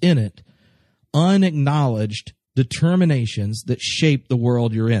includes in it unacknowledged determinations that shape the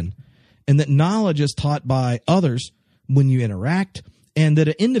world you're in. And that knowledge is taught by others when you interact, and that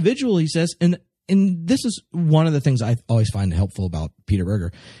an individual, he says, and this is one of the things I always find helpful about Peter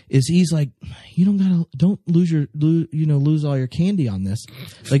Berger, is he's like, don't lose all your candy on this.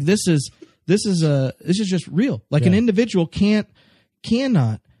 Like, this is just real. Like, an individual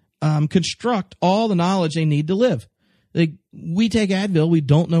cannot construct all the knowledge they need to live. Like, we take Advil, we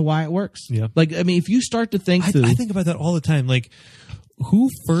don't know why it works. Yeah. Like, I mean, if you start to think through, I think about that all the time. Like, who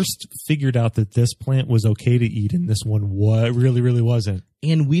first figured out that this plant was okay to eat and this one really, really wasn't?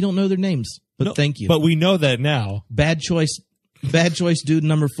 And we don't know their names, but No, thank you. But we know that now. Bad choice, dude.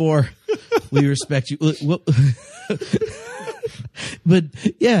 Number 4. We respect you. But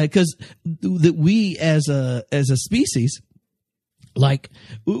yeah, because that we as a species, like,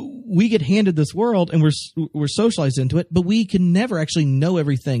 we get handed this world and we're socialized into it, but we can never actually know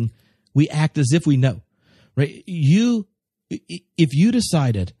everything. We act as if we know, right? If you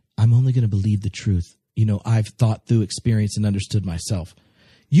decided, I'm only going to believe the truth, I've thought through experience and understood myself,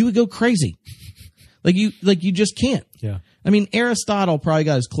 you would go crazy. Like you just can't. Yeah. I mean, Aristotle probably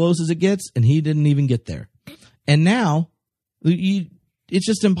got as close as it gets, and he didn't even get there. And now it's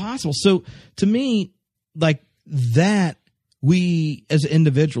just impossible. So to me, like, that we as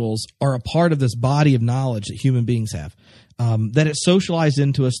individuals are a part of this body of knowledge that human beings have, that it's socialized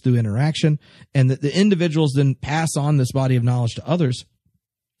into us through interaction, and that the individuals then pass on this body of knowledge to others,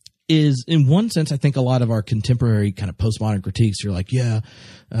 is, in one sense, I think a lot of our contemporary kind of postmodern critiques, you're like,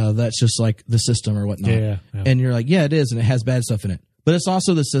 that's just like the system or whatnot. Yeah. And you're like, yeah, it is, and it has bad stuff in it. But it's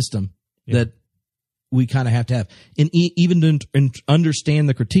also the system that we kind of have. And even to understand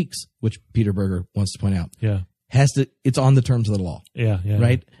the critiques, which Peter Berger wants to point out, it's on the terms of the law. Yeah.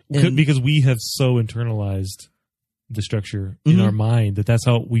 Right? Because we have so internalized the structure in our mind that's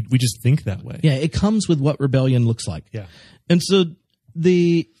how we just think that way. Yeah, it comes with what rebellion looks like. Yeah. And so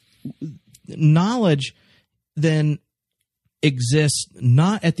the knowledge then exists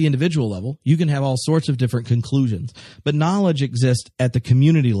not at the individual level. You can have all sorts of different conclusions, but knowledge exists at the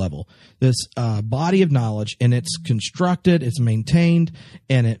community level. This body of knowledge, and it's constructed, it's maintained,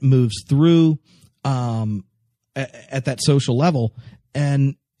 and it moves through at that social level.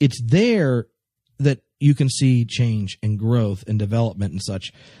 And it's there that you can see change and growth and development and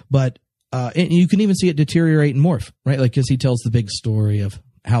such. But and you can even see it deteriorate and morph, right? Like, because he tells the big story of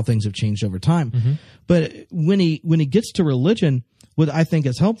how things have changed over time. Mm-hmm. But when he gets to religion, what I think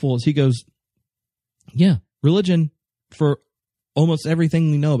is helpful is he goes, religion, for almost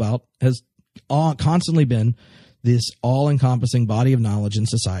everything we know about, has constantly been this all-encompassing body of knowledge in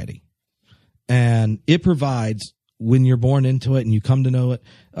society. And it provides, when you're born into it and you come to know it,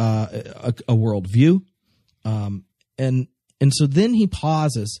 a worldview. And so then he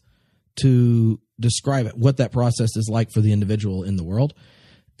pauses to describe it, what that process is like for the individual in the world.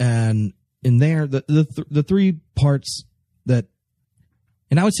 And in there, the three parts that,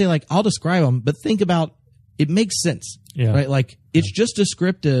 and I would say, like, I'll describe them, but think about, it makes sense, right? Like, it's just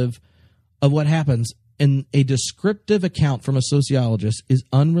descriptive of what happens. And a descriptive account from a sociologist is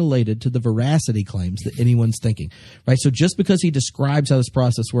unrelated to the veracity claims that anyone's thinking, right? So just because he describes how this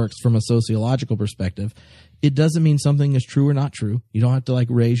process works from a sociological perspective, it doesn't mean something is true or not true. You don't have to, like,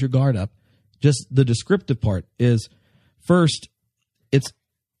 raise your guard up. Just the descriptive part is, first,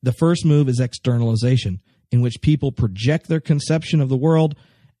 the first move is externalization, in which people project their conception of the world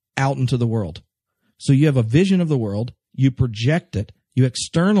out into the world. So you have a vision of the world, you project it, you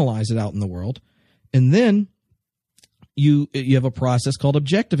externalize it out in the world, and then you have a process called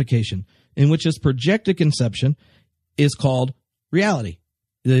objectification, in which this projected conception is called reality.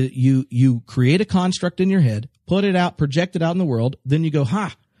 You create a construct in your head, put it out, project it out in the world, then you go,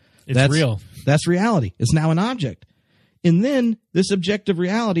 it's real. That's reality. It's now an object. And then this objective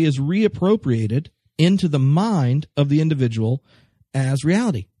reality is reappropriated into the mind of the individual as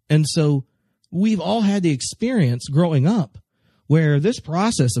reality. And so we've all had the experience growing up where this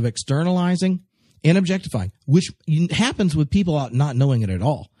process of externalizing and objectifying, which happens with people not knowing it at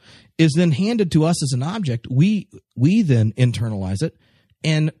all, is then handed to us as an object. We then internalize it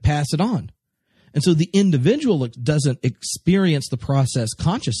and pass it on. And so the individual doesn't experience the process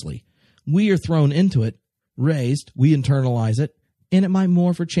consciously. We are thrown into it, raised, we internalize it, and it might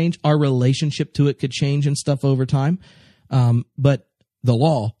morph or change. Our relationship to it could change and stuff over time. But the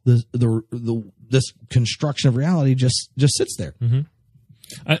law, this construction of reality just sits there. Mm-hmm.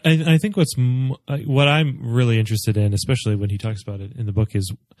 I think what I'm really interested in, especially when he talks about it in the book,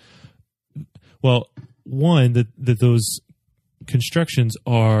 is, well, one, that those constructions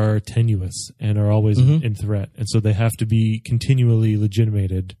are tenuous and are always in threat, and so they have to be continually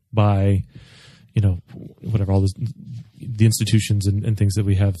legitimated by, whatever, all the institutions and things that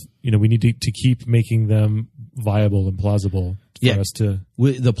we have. We need to keep making them viable and plausible for us to,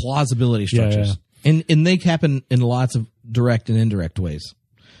 the plausibility structures. And they happen in lots of direct and indirect ways.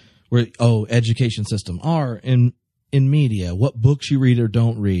 Where education system are in media, what books you read or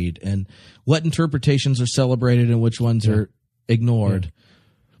don't read, and what interpretations are celebrated and which ones are ignored. Yeah.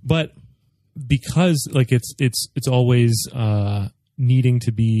 But because, like, it's always needing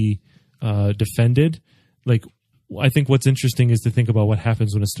to be defended. Like, I think what's interesting is to think about what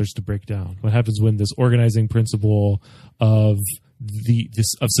happens when it starts to break down. What happens when this organizing principle of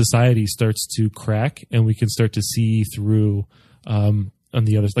society starts to crack, and we can start to see through on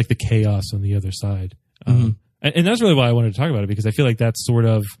the other, like the chaos on the other side. And that's really why I wanted to talk about it, because I feel like that's sort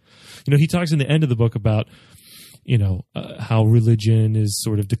of, he talks in the end of the book about, how religion is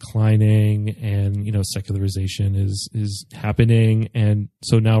sort of declining, and, secularization is happening. And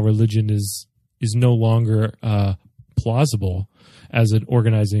so now religion is no longer plausible as an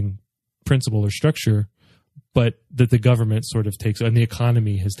organizing principle or structure, but that the government sort of takes, and the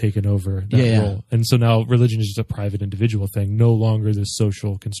economy has taken over that role. And so now religion is just a private individual thing, no longer this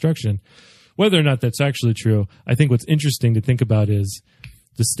social construction. Whether or not that's actually true, I think what's interesting to think about is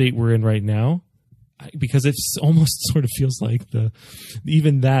the state we're in right now. because it almost sort of feels like the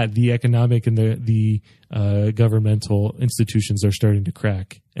economic and the governmental institutions are starting to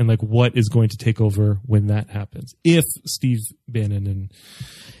crack, and like what is going to take over when that happens, if Steve Bannon and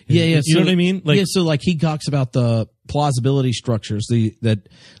you know what I mean, like so like he talks about the plausibility structures,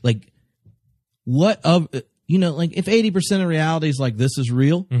 like if 80% of reality is like this is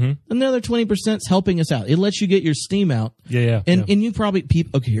real, another 20% is helping us out. It lets you get your steam out. And you probably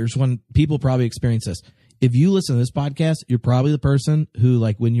here's one people probably experience this. If you listen to this podcast, you're probably the person who,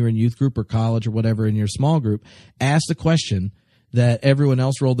 like when you're in youth group or college or whatever in your small group, asked a question that everyone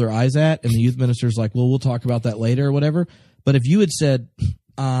else rolled their eyes at, and the youth minister's like, well, we'll talk about that later or whatever. But if you had said,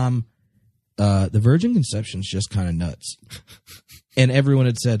 the virgin conception's just kind of nuts, and everyone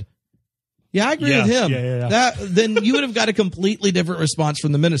had said, yeah, I agree with him. Then you would have got a completely different response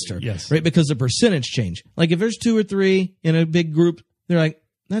from the minister. Yes. Right? Because the percentage change. Like if there's 2 or 3 in a big group, they're like,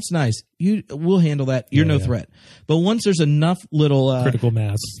 that's nice. We'll handle that. You're no threat. But once there's enough little critical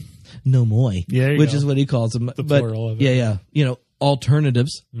mass. No moi. Which is what he calls them. The plural of it.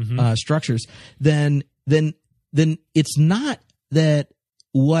 Alternatives, structures, then it's not that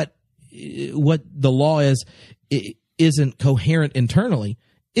what the law isn't coherent internally.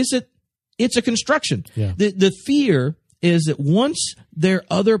 It's a construction. Yeah. The fear is that once there are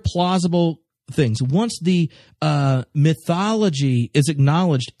other plausible things, once the mythology is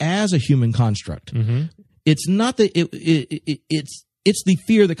acknowledged as a human construct, it's not that it's the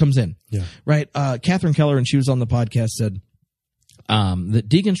fear that comes in. Yeah. Right. Catherine Keller, when she was on the podcast, said that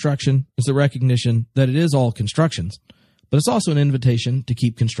deconstruction is the recognition that it is all constructions, but it's also an invitation to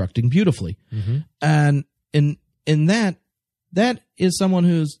keep constructing beautifully. And in that is someone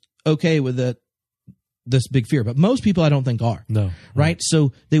who's okay with this big fear, but most people I don't think are. No. Right?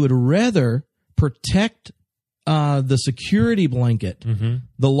 So they would rather protect the security blanket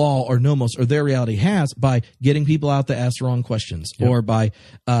the law or nomos or their reality has by getting people out to ask the wrong questions, or by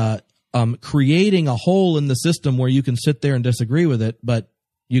creating a hole in the system where you can sit there and disagree with it, but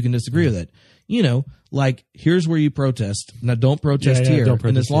you can disagree with it. Like here's where you protest. Now don't protest here. Don't protest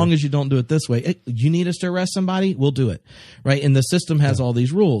and as long as you don't do it this way, you need us to arrest somebody, we'll do it. Right? And the system has all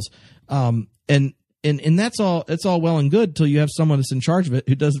these rules. And that's all. It's all well and good till you have someone that's in charge of it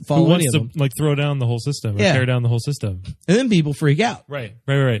who doesn't follow who any wants of them. to like throw down the whole system or tear down the whole system, and then people freak out. Right.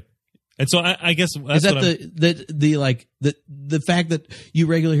 And so I guess that's is that the fact that you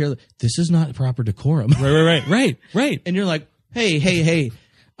regularly hear this is not proper decorum. Right. And you're like, hey.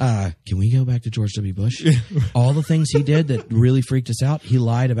 Can we go back to George W. Bush? All the things he did that really freaked us out, he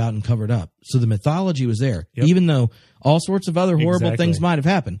lied about and covered up. So the mythology was there, even though all sorts of other horrible things might have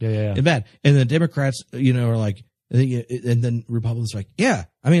happened. And bad. And the Democrats, are like, and then Republicans are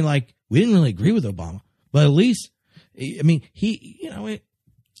like, we didn't really agree with Obama, but at least, he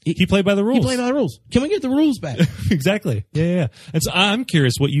played by the rules. He played by the rules. Can we get the rules back? Exactly. Yeah. And so I'm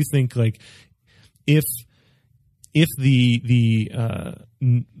curious what you think, like, if the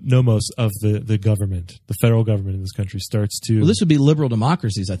nomos of the government, the federal government in this country starts to... Well, this would be liberal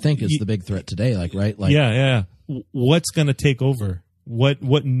democracies, I think, is the big threat today, right? Yeah. What's going to take over?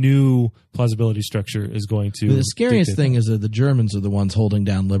 What new plausibility structure is going to... The scariest thing is that the Germans are the ones holding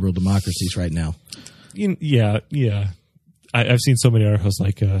down liberal democracies right now. Yeah. I've seen so many articles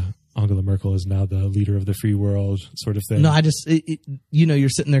like Angela Merkel is now the leader of the free world sort of thing. No, you're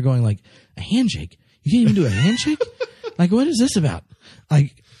sitting there going like, a handshake? You can't even do a handshake? Like, what is this about? You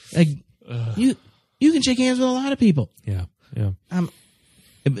can shake hands with a lot of people. Yeah.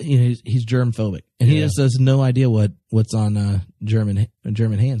 He's germphobic, and he just has no idea what's on German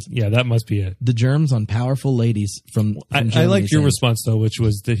hands. Yeah, that must be it. The germs on powerful ladies from I liked your response though, which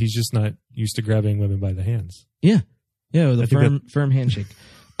was that he's just not used to grabbing women by the hands. Yeah, with a firm handshake.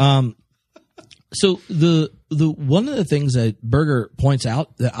 So the one of the things that Berger points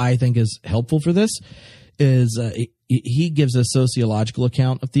out that I think is helpful for this is he gives a sociological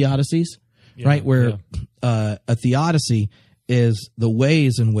account of theodicies, right? Where a theodicy is the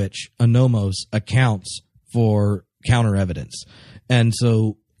ways in which a nomos accounts for counter evidence. And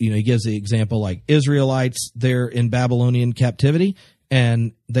so, he gives the example like Israelites, they're in Babylonian captivity,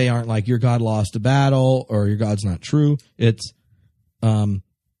 and they aren't like your God lost a battle or your God's not true. It's, you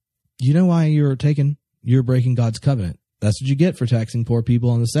know why you're breaking God's covenant. That's what you get for taxing poor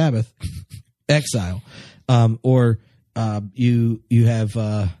people on the Sabbath. Exile. Or you have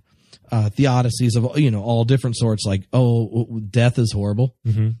theodicies of all different sorts, like death is horrible.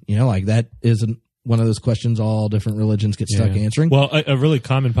 Like that isn't one of those questions all different religions get stuck answering. Well, a really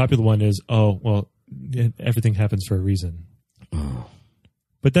common popular one is everything happens for a reason.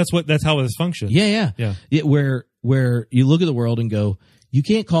 But that's how it functions. Yeah. Where you look at the world and go, you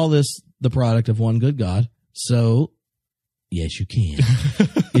can't call this the product of one good God. So, yes, you can.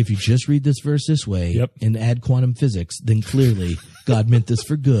 If you just read this verse this way and add quantum physics, then clearly God meant this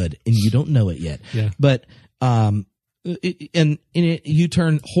for good, and you don't know it yet. Yeah. But you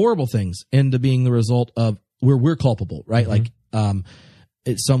turn horrible things into being the result of where we're culpable, right? Like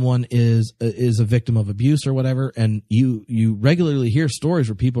someone is a victim of abuse or whatever, and you regularly hear stories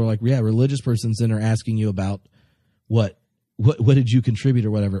where people are like, yeah, religious persons then are asking you about what did you contribute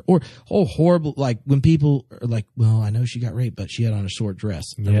or whatever, or horrible, like when people are like, well, I know she got raped, but she had on a short dress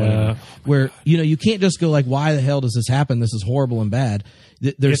or whatever, where you can't just go like, why the hell does this happen? This is horrible and bad.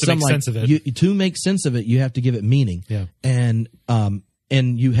 There's some like sense of it. To make sense of it, you have to give it meaning. Yeah. And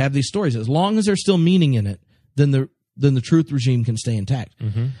you have these stories. As long as there's still meaning in it, then the truth regime can stay intact.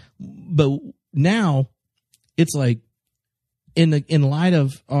 Mm-hmm. But now it's like in light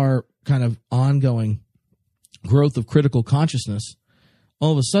of our kind of ongoing growth of critical consciousness,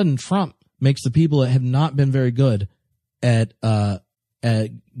 all of a sudden Trump makes the people that have not been very good at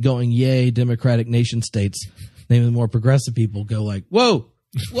going yay democratic nation states, namely the more progressive people, go like, whoa.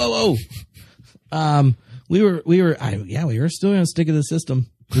 We were still going to stick to the system.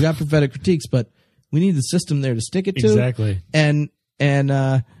 We got prophetic critiques, but we need the system there to stick it to. Exactly. And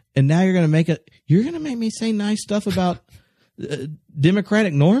now you're going to make me say nice stuff about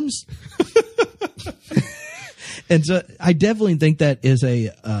democratic norms. And so I definitely think that is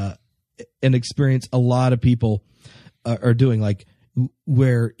an experience a lot of people are doing, like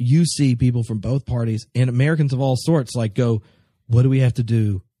where you see people from both parties and Americans of all sorts like go, what do we have to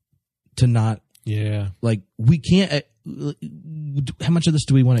do to not? Yeah. Like we can't. How much of this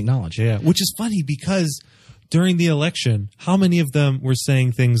do we want to acknowledge? Yeah. Which is funny because during the election, how many of them were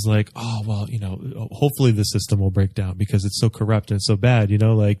saying things like, oh, well, hopefully the system will break down because it's so corrupt and it's so bad,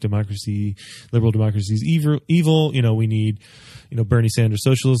 like democracy, liberal democracy is evil. We need, Bernie Sanders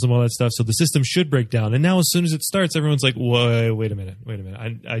socialism, all that stuff. So the system should break down. And now as soon as it starts, everyone's like, wait a minute.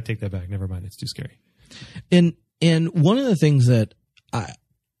 I take that back. Never mind. It's too scary. And one of the things that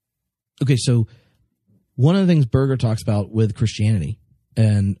so one of the things Berger talks about with Christianity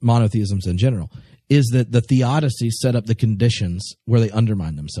and monotheisms in general is that the theodicies set up the conditions where they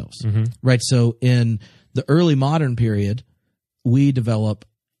undermine themselves, right? So in the early modern period, we develop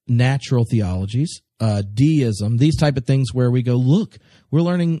natural theologies, deism, these type of things where we go, look, we're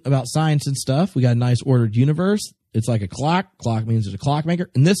learning about science and stuff. We got a nice ordered universe. It's like a clock. Clock means there's a clockmaker.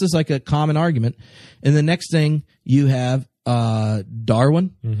 And this is like a common argument. And the next thing you have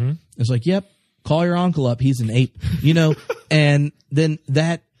Darwin. It's like, yep, call your uncle up. He's an ape, and then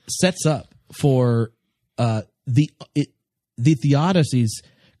that sets up for the theodicies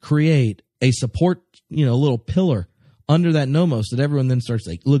create a support, little pillar under that nomos that everyone then starts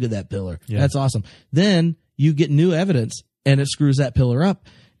like, look at that pillar. Yeah. That's awesome. Then you get new evidence and it screws that pillar up.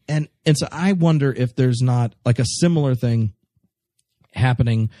 And so I wonder if there's not like a similar thing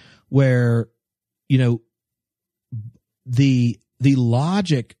happening where, the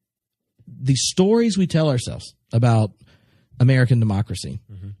logic, the stories we tell ourselves about American democracy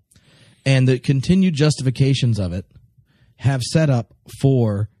and the continued justifications of it have set up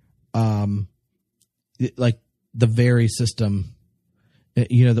for like the very system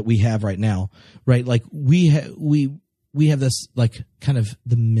that we have right now, right? Like we have this like kind of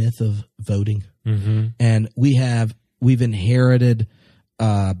the myth of voting, and we've inherited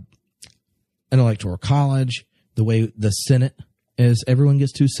an electoral college, the way the Senate is, everyone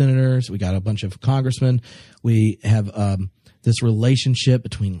gets 2 senators. We got a bunch of congressmen. We have this relationship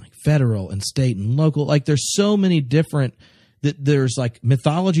between like federal and state and local. Like there's so many different there's like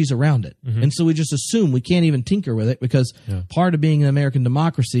mythologies around it. And so we just assume we can't even tinker with it because part of being an American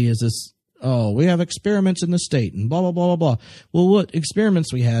democracy is this, we have experiments in the state and blah, blah, blah, blah, blah. Well, what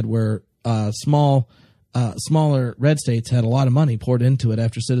experiments we had were smaller red states had a lot of money poured into it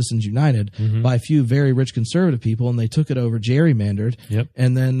after Citizens United by a few very rich conservative people, and they took it over gerrymandered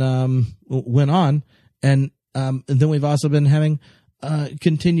and then went on. And then we've also been having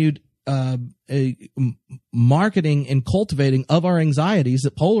continued a marketing and cultivating of our anxieties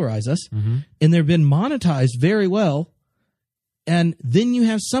that polarize us, and they've been monetized very well. And then you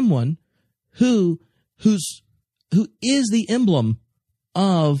have someone who is the emblem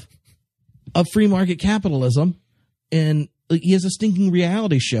of free market capitalism, and he has a stinking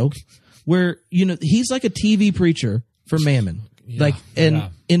reality show where he's like a TV preacher for Mammon.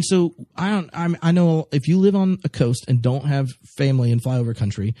 And so I know if you live on a coast and don't have family in flyover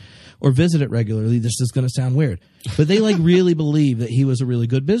country or visit it regularly, this is going to sound weird, but they like really believe that he was a really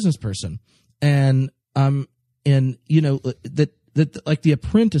good business person, and that like The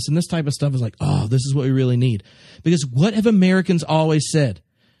Apprentice and this type of stuff is like, oh, this is what we really need, because what have Americans always said?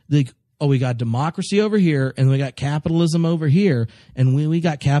 Like, oh, we got democracy over here and we got capitalism over here, and we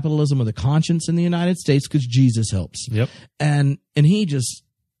got capitalism with a conscience in the United States because Jesus helps. Yep. And he just,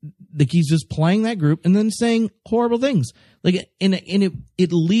 like, he's just playing that group and then saying horrible things. Like, and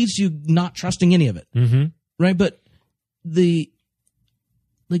it leaves you not trusting any of it. Mm-hmm. Right? But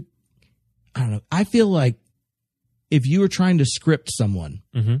I don't know. I feel like if you were trying to script someone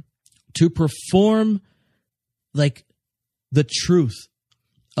Mm-hmm. to perform like the truth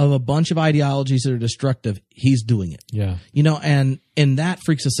of a bunch of ideologies that are destructive, he's doing it. Yeah. You know, and that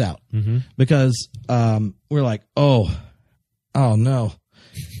freaks us out Mm-hmm. because we're like, oh no,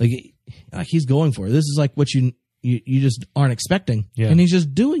 like he's going for it. This is like what you just aren't expecting, Yeah. and he's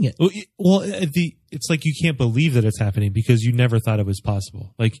just doing it. Well, it's like you can't believe that it's happening because you never thought it was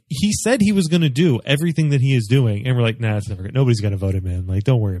possible. Like, he said he was going to do everything that he is doing, and we're like, nah, it's never good. Nobody's going to vote him in. Like,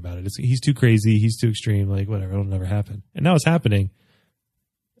 don't worry about it. He's too crazy. He's too extreme. Like, whatever. It'll never happen. And now it's happening,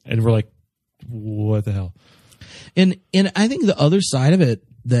 and we're like, what the hell? And I think the other side of it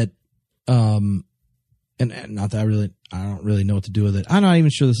that, and not that I don't really know what to do with it. I'm not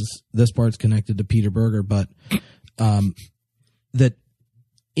even sure this part's connected to Peter Berger, but that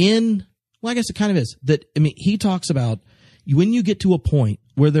well, I guess it kind of is. That, I mean, he talks about when you get to a point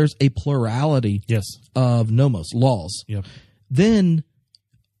where there's a plurality Yes. of nomos, laws, Yep. then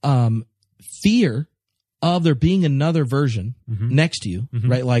fear of there being another version Mm-hmm. next to you, Mhm.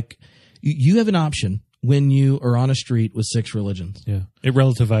 right? Like you have an option when you are on a street with 6 religions. Yeah. It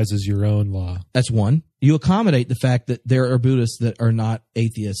relativizes your own law. That's one. You accommodate the fact that there are Buddhists that are not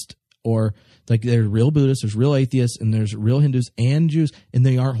atheist, or like there's real Buddhists, there's real atheists, and there's real Hindus and Jews, and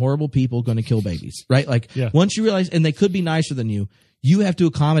they aren't horrible people going to kill babies, right? Like Yeah. once you realize, and they could be nicer than you have to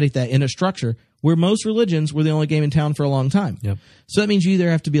accommodate that in a structure where most religions were the only game in town for a long time. Yep. So that means you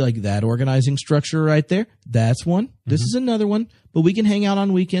either have to be like that organizing structure right there. That's one. This is another one, but we can hang out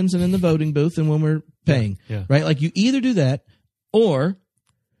on weekends and in the voting booth and when we're paying, Yeah. right? Like you either do that or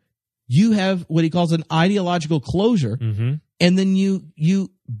you have what he calls an ideological closure, Mm-hmm. and then you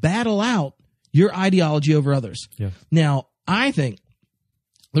battle out your ideology over others. Yeah. Now, I think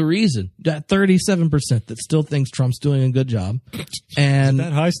the reason that 37% that still thinks Trump's doing a good job, and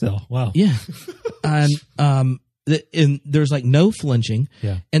That high still. Wow. yeah, and and there's like no flinching,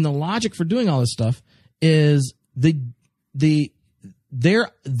 Yeah. and the logic for doing all this stuff is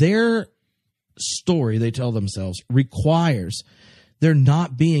their story they tell themselves requires there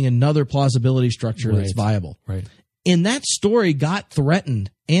not being another plausibility structure that's Right. viable. Right. And that story got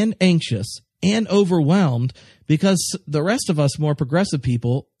threatened and anxious and overwhelmed because the rest of us more progressive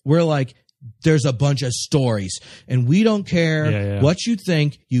people were like, there's a bunch of stories and we don't care Yeah. what you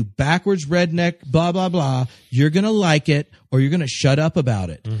think, you backwards redneck, blah, blah, blah. You're going to like it or you're going to shut up about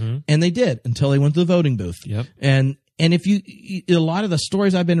it. Mm-hmm. And they did until they went to the voting booth. Yep. And if a lot of the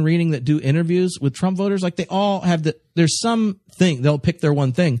stories I've been reading that do interviews with Trump voters, like they all have there's something, they'll pick their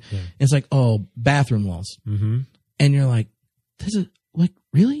one thing. Yeah. It's like, oh, bathroom laws. Mm-hmm. And you're like, this is like,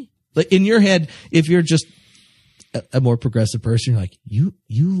 really? Like in your head, if you're just a more progressive person, you're like, you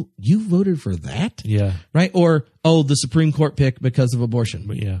voted for that? Yeah. Right? Or, oh, the Supreme Court pick because of abortion.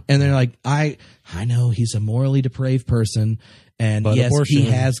 But yeah. And they're like, I know he's a morally depraved person. And But yes, abortion. he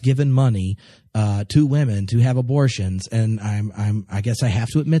has given money to women to have abortions. And I guess I have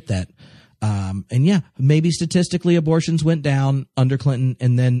to admit that. And yeah, maybe statistically abortions went down under Clinton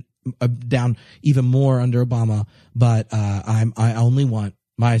and then down even more under Obama. But I only want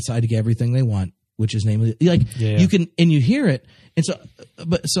my side to get everything they want, which is namely like Yeah. you can, and you hear it. And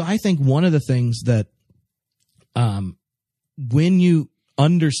so I think one of the things that, when you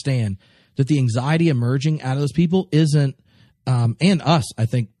understand that the anxiety emerging out of those people isn't, and us, I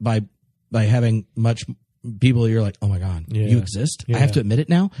think by having much people, you're like, oh my God, Yeah. you exist. Yeah. I have to admit it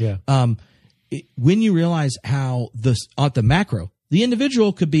now. Yeah. When you realize how at the macro, the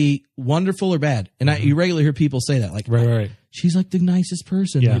individual could be wonderful or bad. And you regularly hear people say that, like, Right. she's like the nicest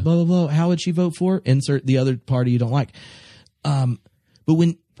person. Yeah. Like, blah, blah, blah. How would she vote for? Insert the other party you don't like. But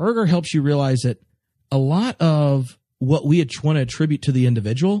when Berger helps you realize that a lot of what we want to attribute to the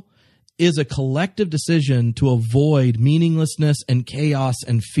individual is a collective decision to avoid meaninglessness and chaos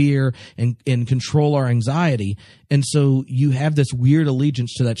and fear and control our anxiety. And so you have this weird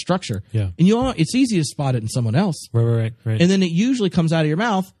allegiance to that structure. Yeah. And it's easy to spot it in someone else. Right. And then it usually comes out of your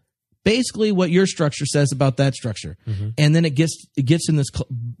mouth basically what your structure says about that structure. Mm-hmm. And then it gets in this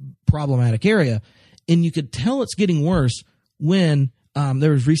problematic area. And you could tell it's getting worse when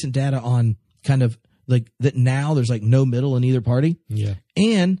there was recent data on kind of like that now there's like no middle in either party. Yeah.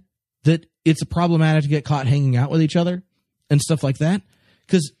 And that it's problematic to get caught hanging out with each other and stuff like that.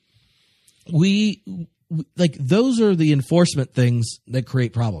 Because we like those are the enforcement things that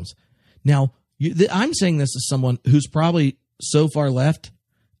create problems. Now, I'm saying this as someone who's probably so far left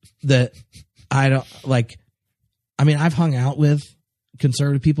that I don't like. I mean, I've hung out with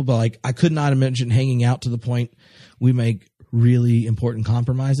conservative people, but like I could not imagine hanging out to the point we make really important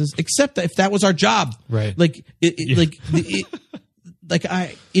compromises, except that if that was our job, right? Like,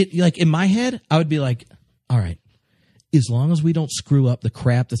 like in my head, I would be like, all right, as long as we don't screw up the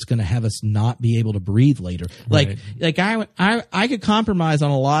crap that's going to have us not be able to breathe later. Right. Like I could compromise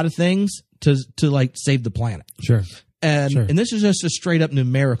on a lot of things to like save the planet. Sure. And this is just a straight up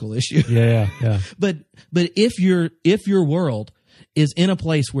numerical issue. Yeah. But if your world is in a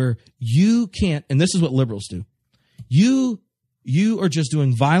place where you can't, and this is what liberals do, you are just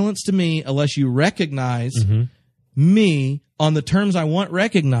doing violence to me unless you recognize me on the terms I want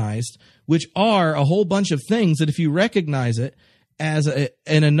recognized, which are a whole bunch of things that if you recognize it as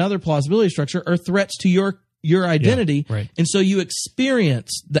in another plausibility structure are threats to your identity. Yeah, right. And so you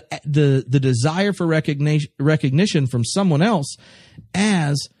experience the desire for recognition from someone else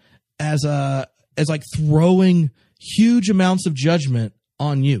as like throwing huge amounts of judgment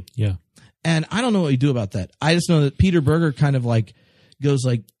on you. Yeah. And I don't know what you do about that. I just know that Peter Berger kind of like goes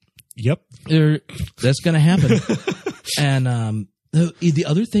like, yep, that's going to happen. And the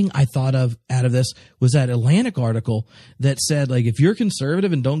other thing I thought of out of this was that Atlantic article that said, like, if you're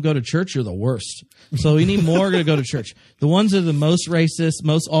conservative and don't go to church, you're the worst. So we need more to go to church. The ones that are the most racist,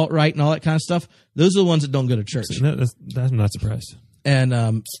 most alt-right and all that kind of stuff, those are the ones that don't go to church. I'm not surprised.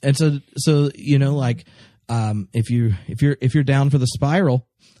 And so you know, like, if you're down for the spiral,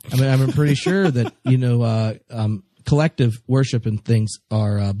 I mean, I'm pretty sure that, you know, collective worship and things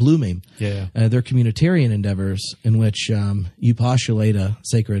are blue meme. Yeah. They're communitarian endeavors in which you postulate a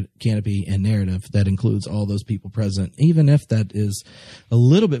sacred canopy and narrative that includes all those people present, even if that is a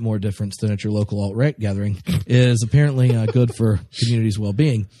little bit more difference than at your local alt-right gathering, is apparently good for community's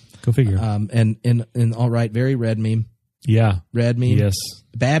well-being. Go figure. And alt-right, very red meme. Yeah. Red meme. Yes.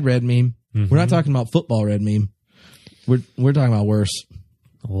 Bad red meme. Mm-hmm. We're not talking about football red meme. We're talking about worse.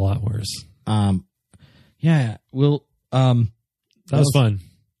 A lot worse. Yeah. Well, that was fun.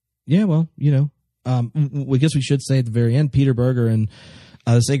 Yeah. Well, you know, I guess we should say at the very end, Peter Berger and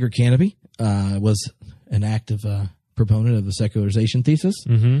the Sacred Canopy was an active proponent of the secularization thesis,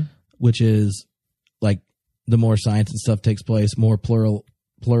 which is like the more science and stuff takes place, more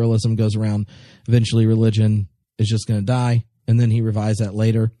pluralism goes around. Eventually, religion is just going to die. And then he revised that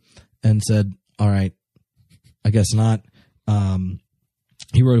later and said, "All right, I guess not."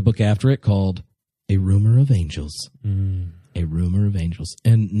 He wrote a book after it called A Rumor of Angels. A Rumor of Angels.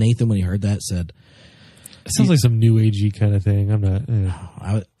 And Nathan, when he heard that, said, it sounds like some new agey kind of thing. I'm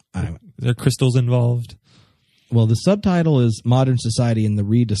not. Are there crystals involved? Well, the subtitle is Modern Society and the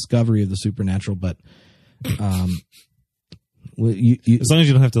Rediscovery of the Supernatural, but as long as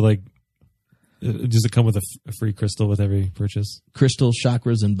you don't have to like, does it come with a free crystal with every purchase? Crystals,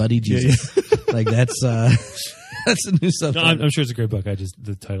 chakras, and Buddy Jesus. Yeah. Like that's a new subtitle. No, I'm sure it's a great book.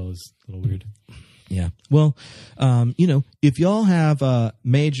 The title is a little weird. Yeah. Well, you know, if y'all have a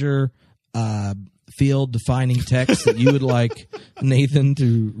major field defining text that you would like Nathan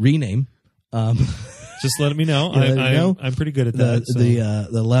to rename, just let me know. I'm pretty good at that.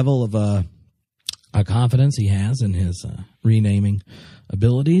 The level of confidence he has in his renaming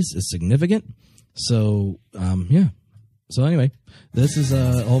abilities is significant. So yeah. So anyway, this is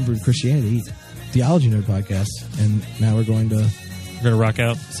Homebrewed Christianity Theology Nerd podcast, and now we're going to rock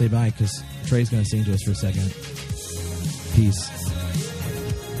out, say bye because Trey's going to sing to us for a second. Peace.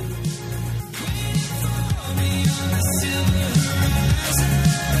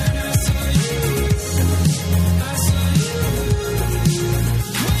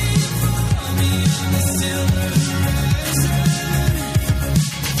 On the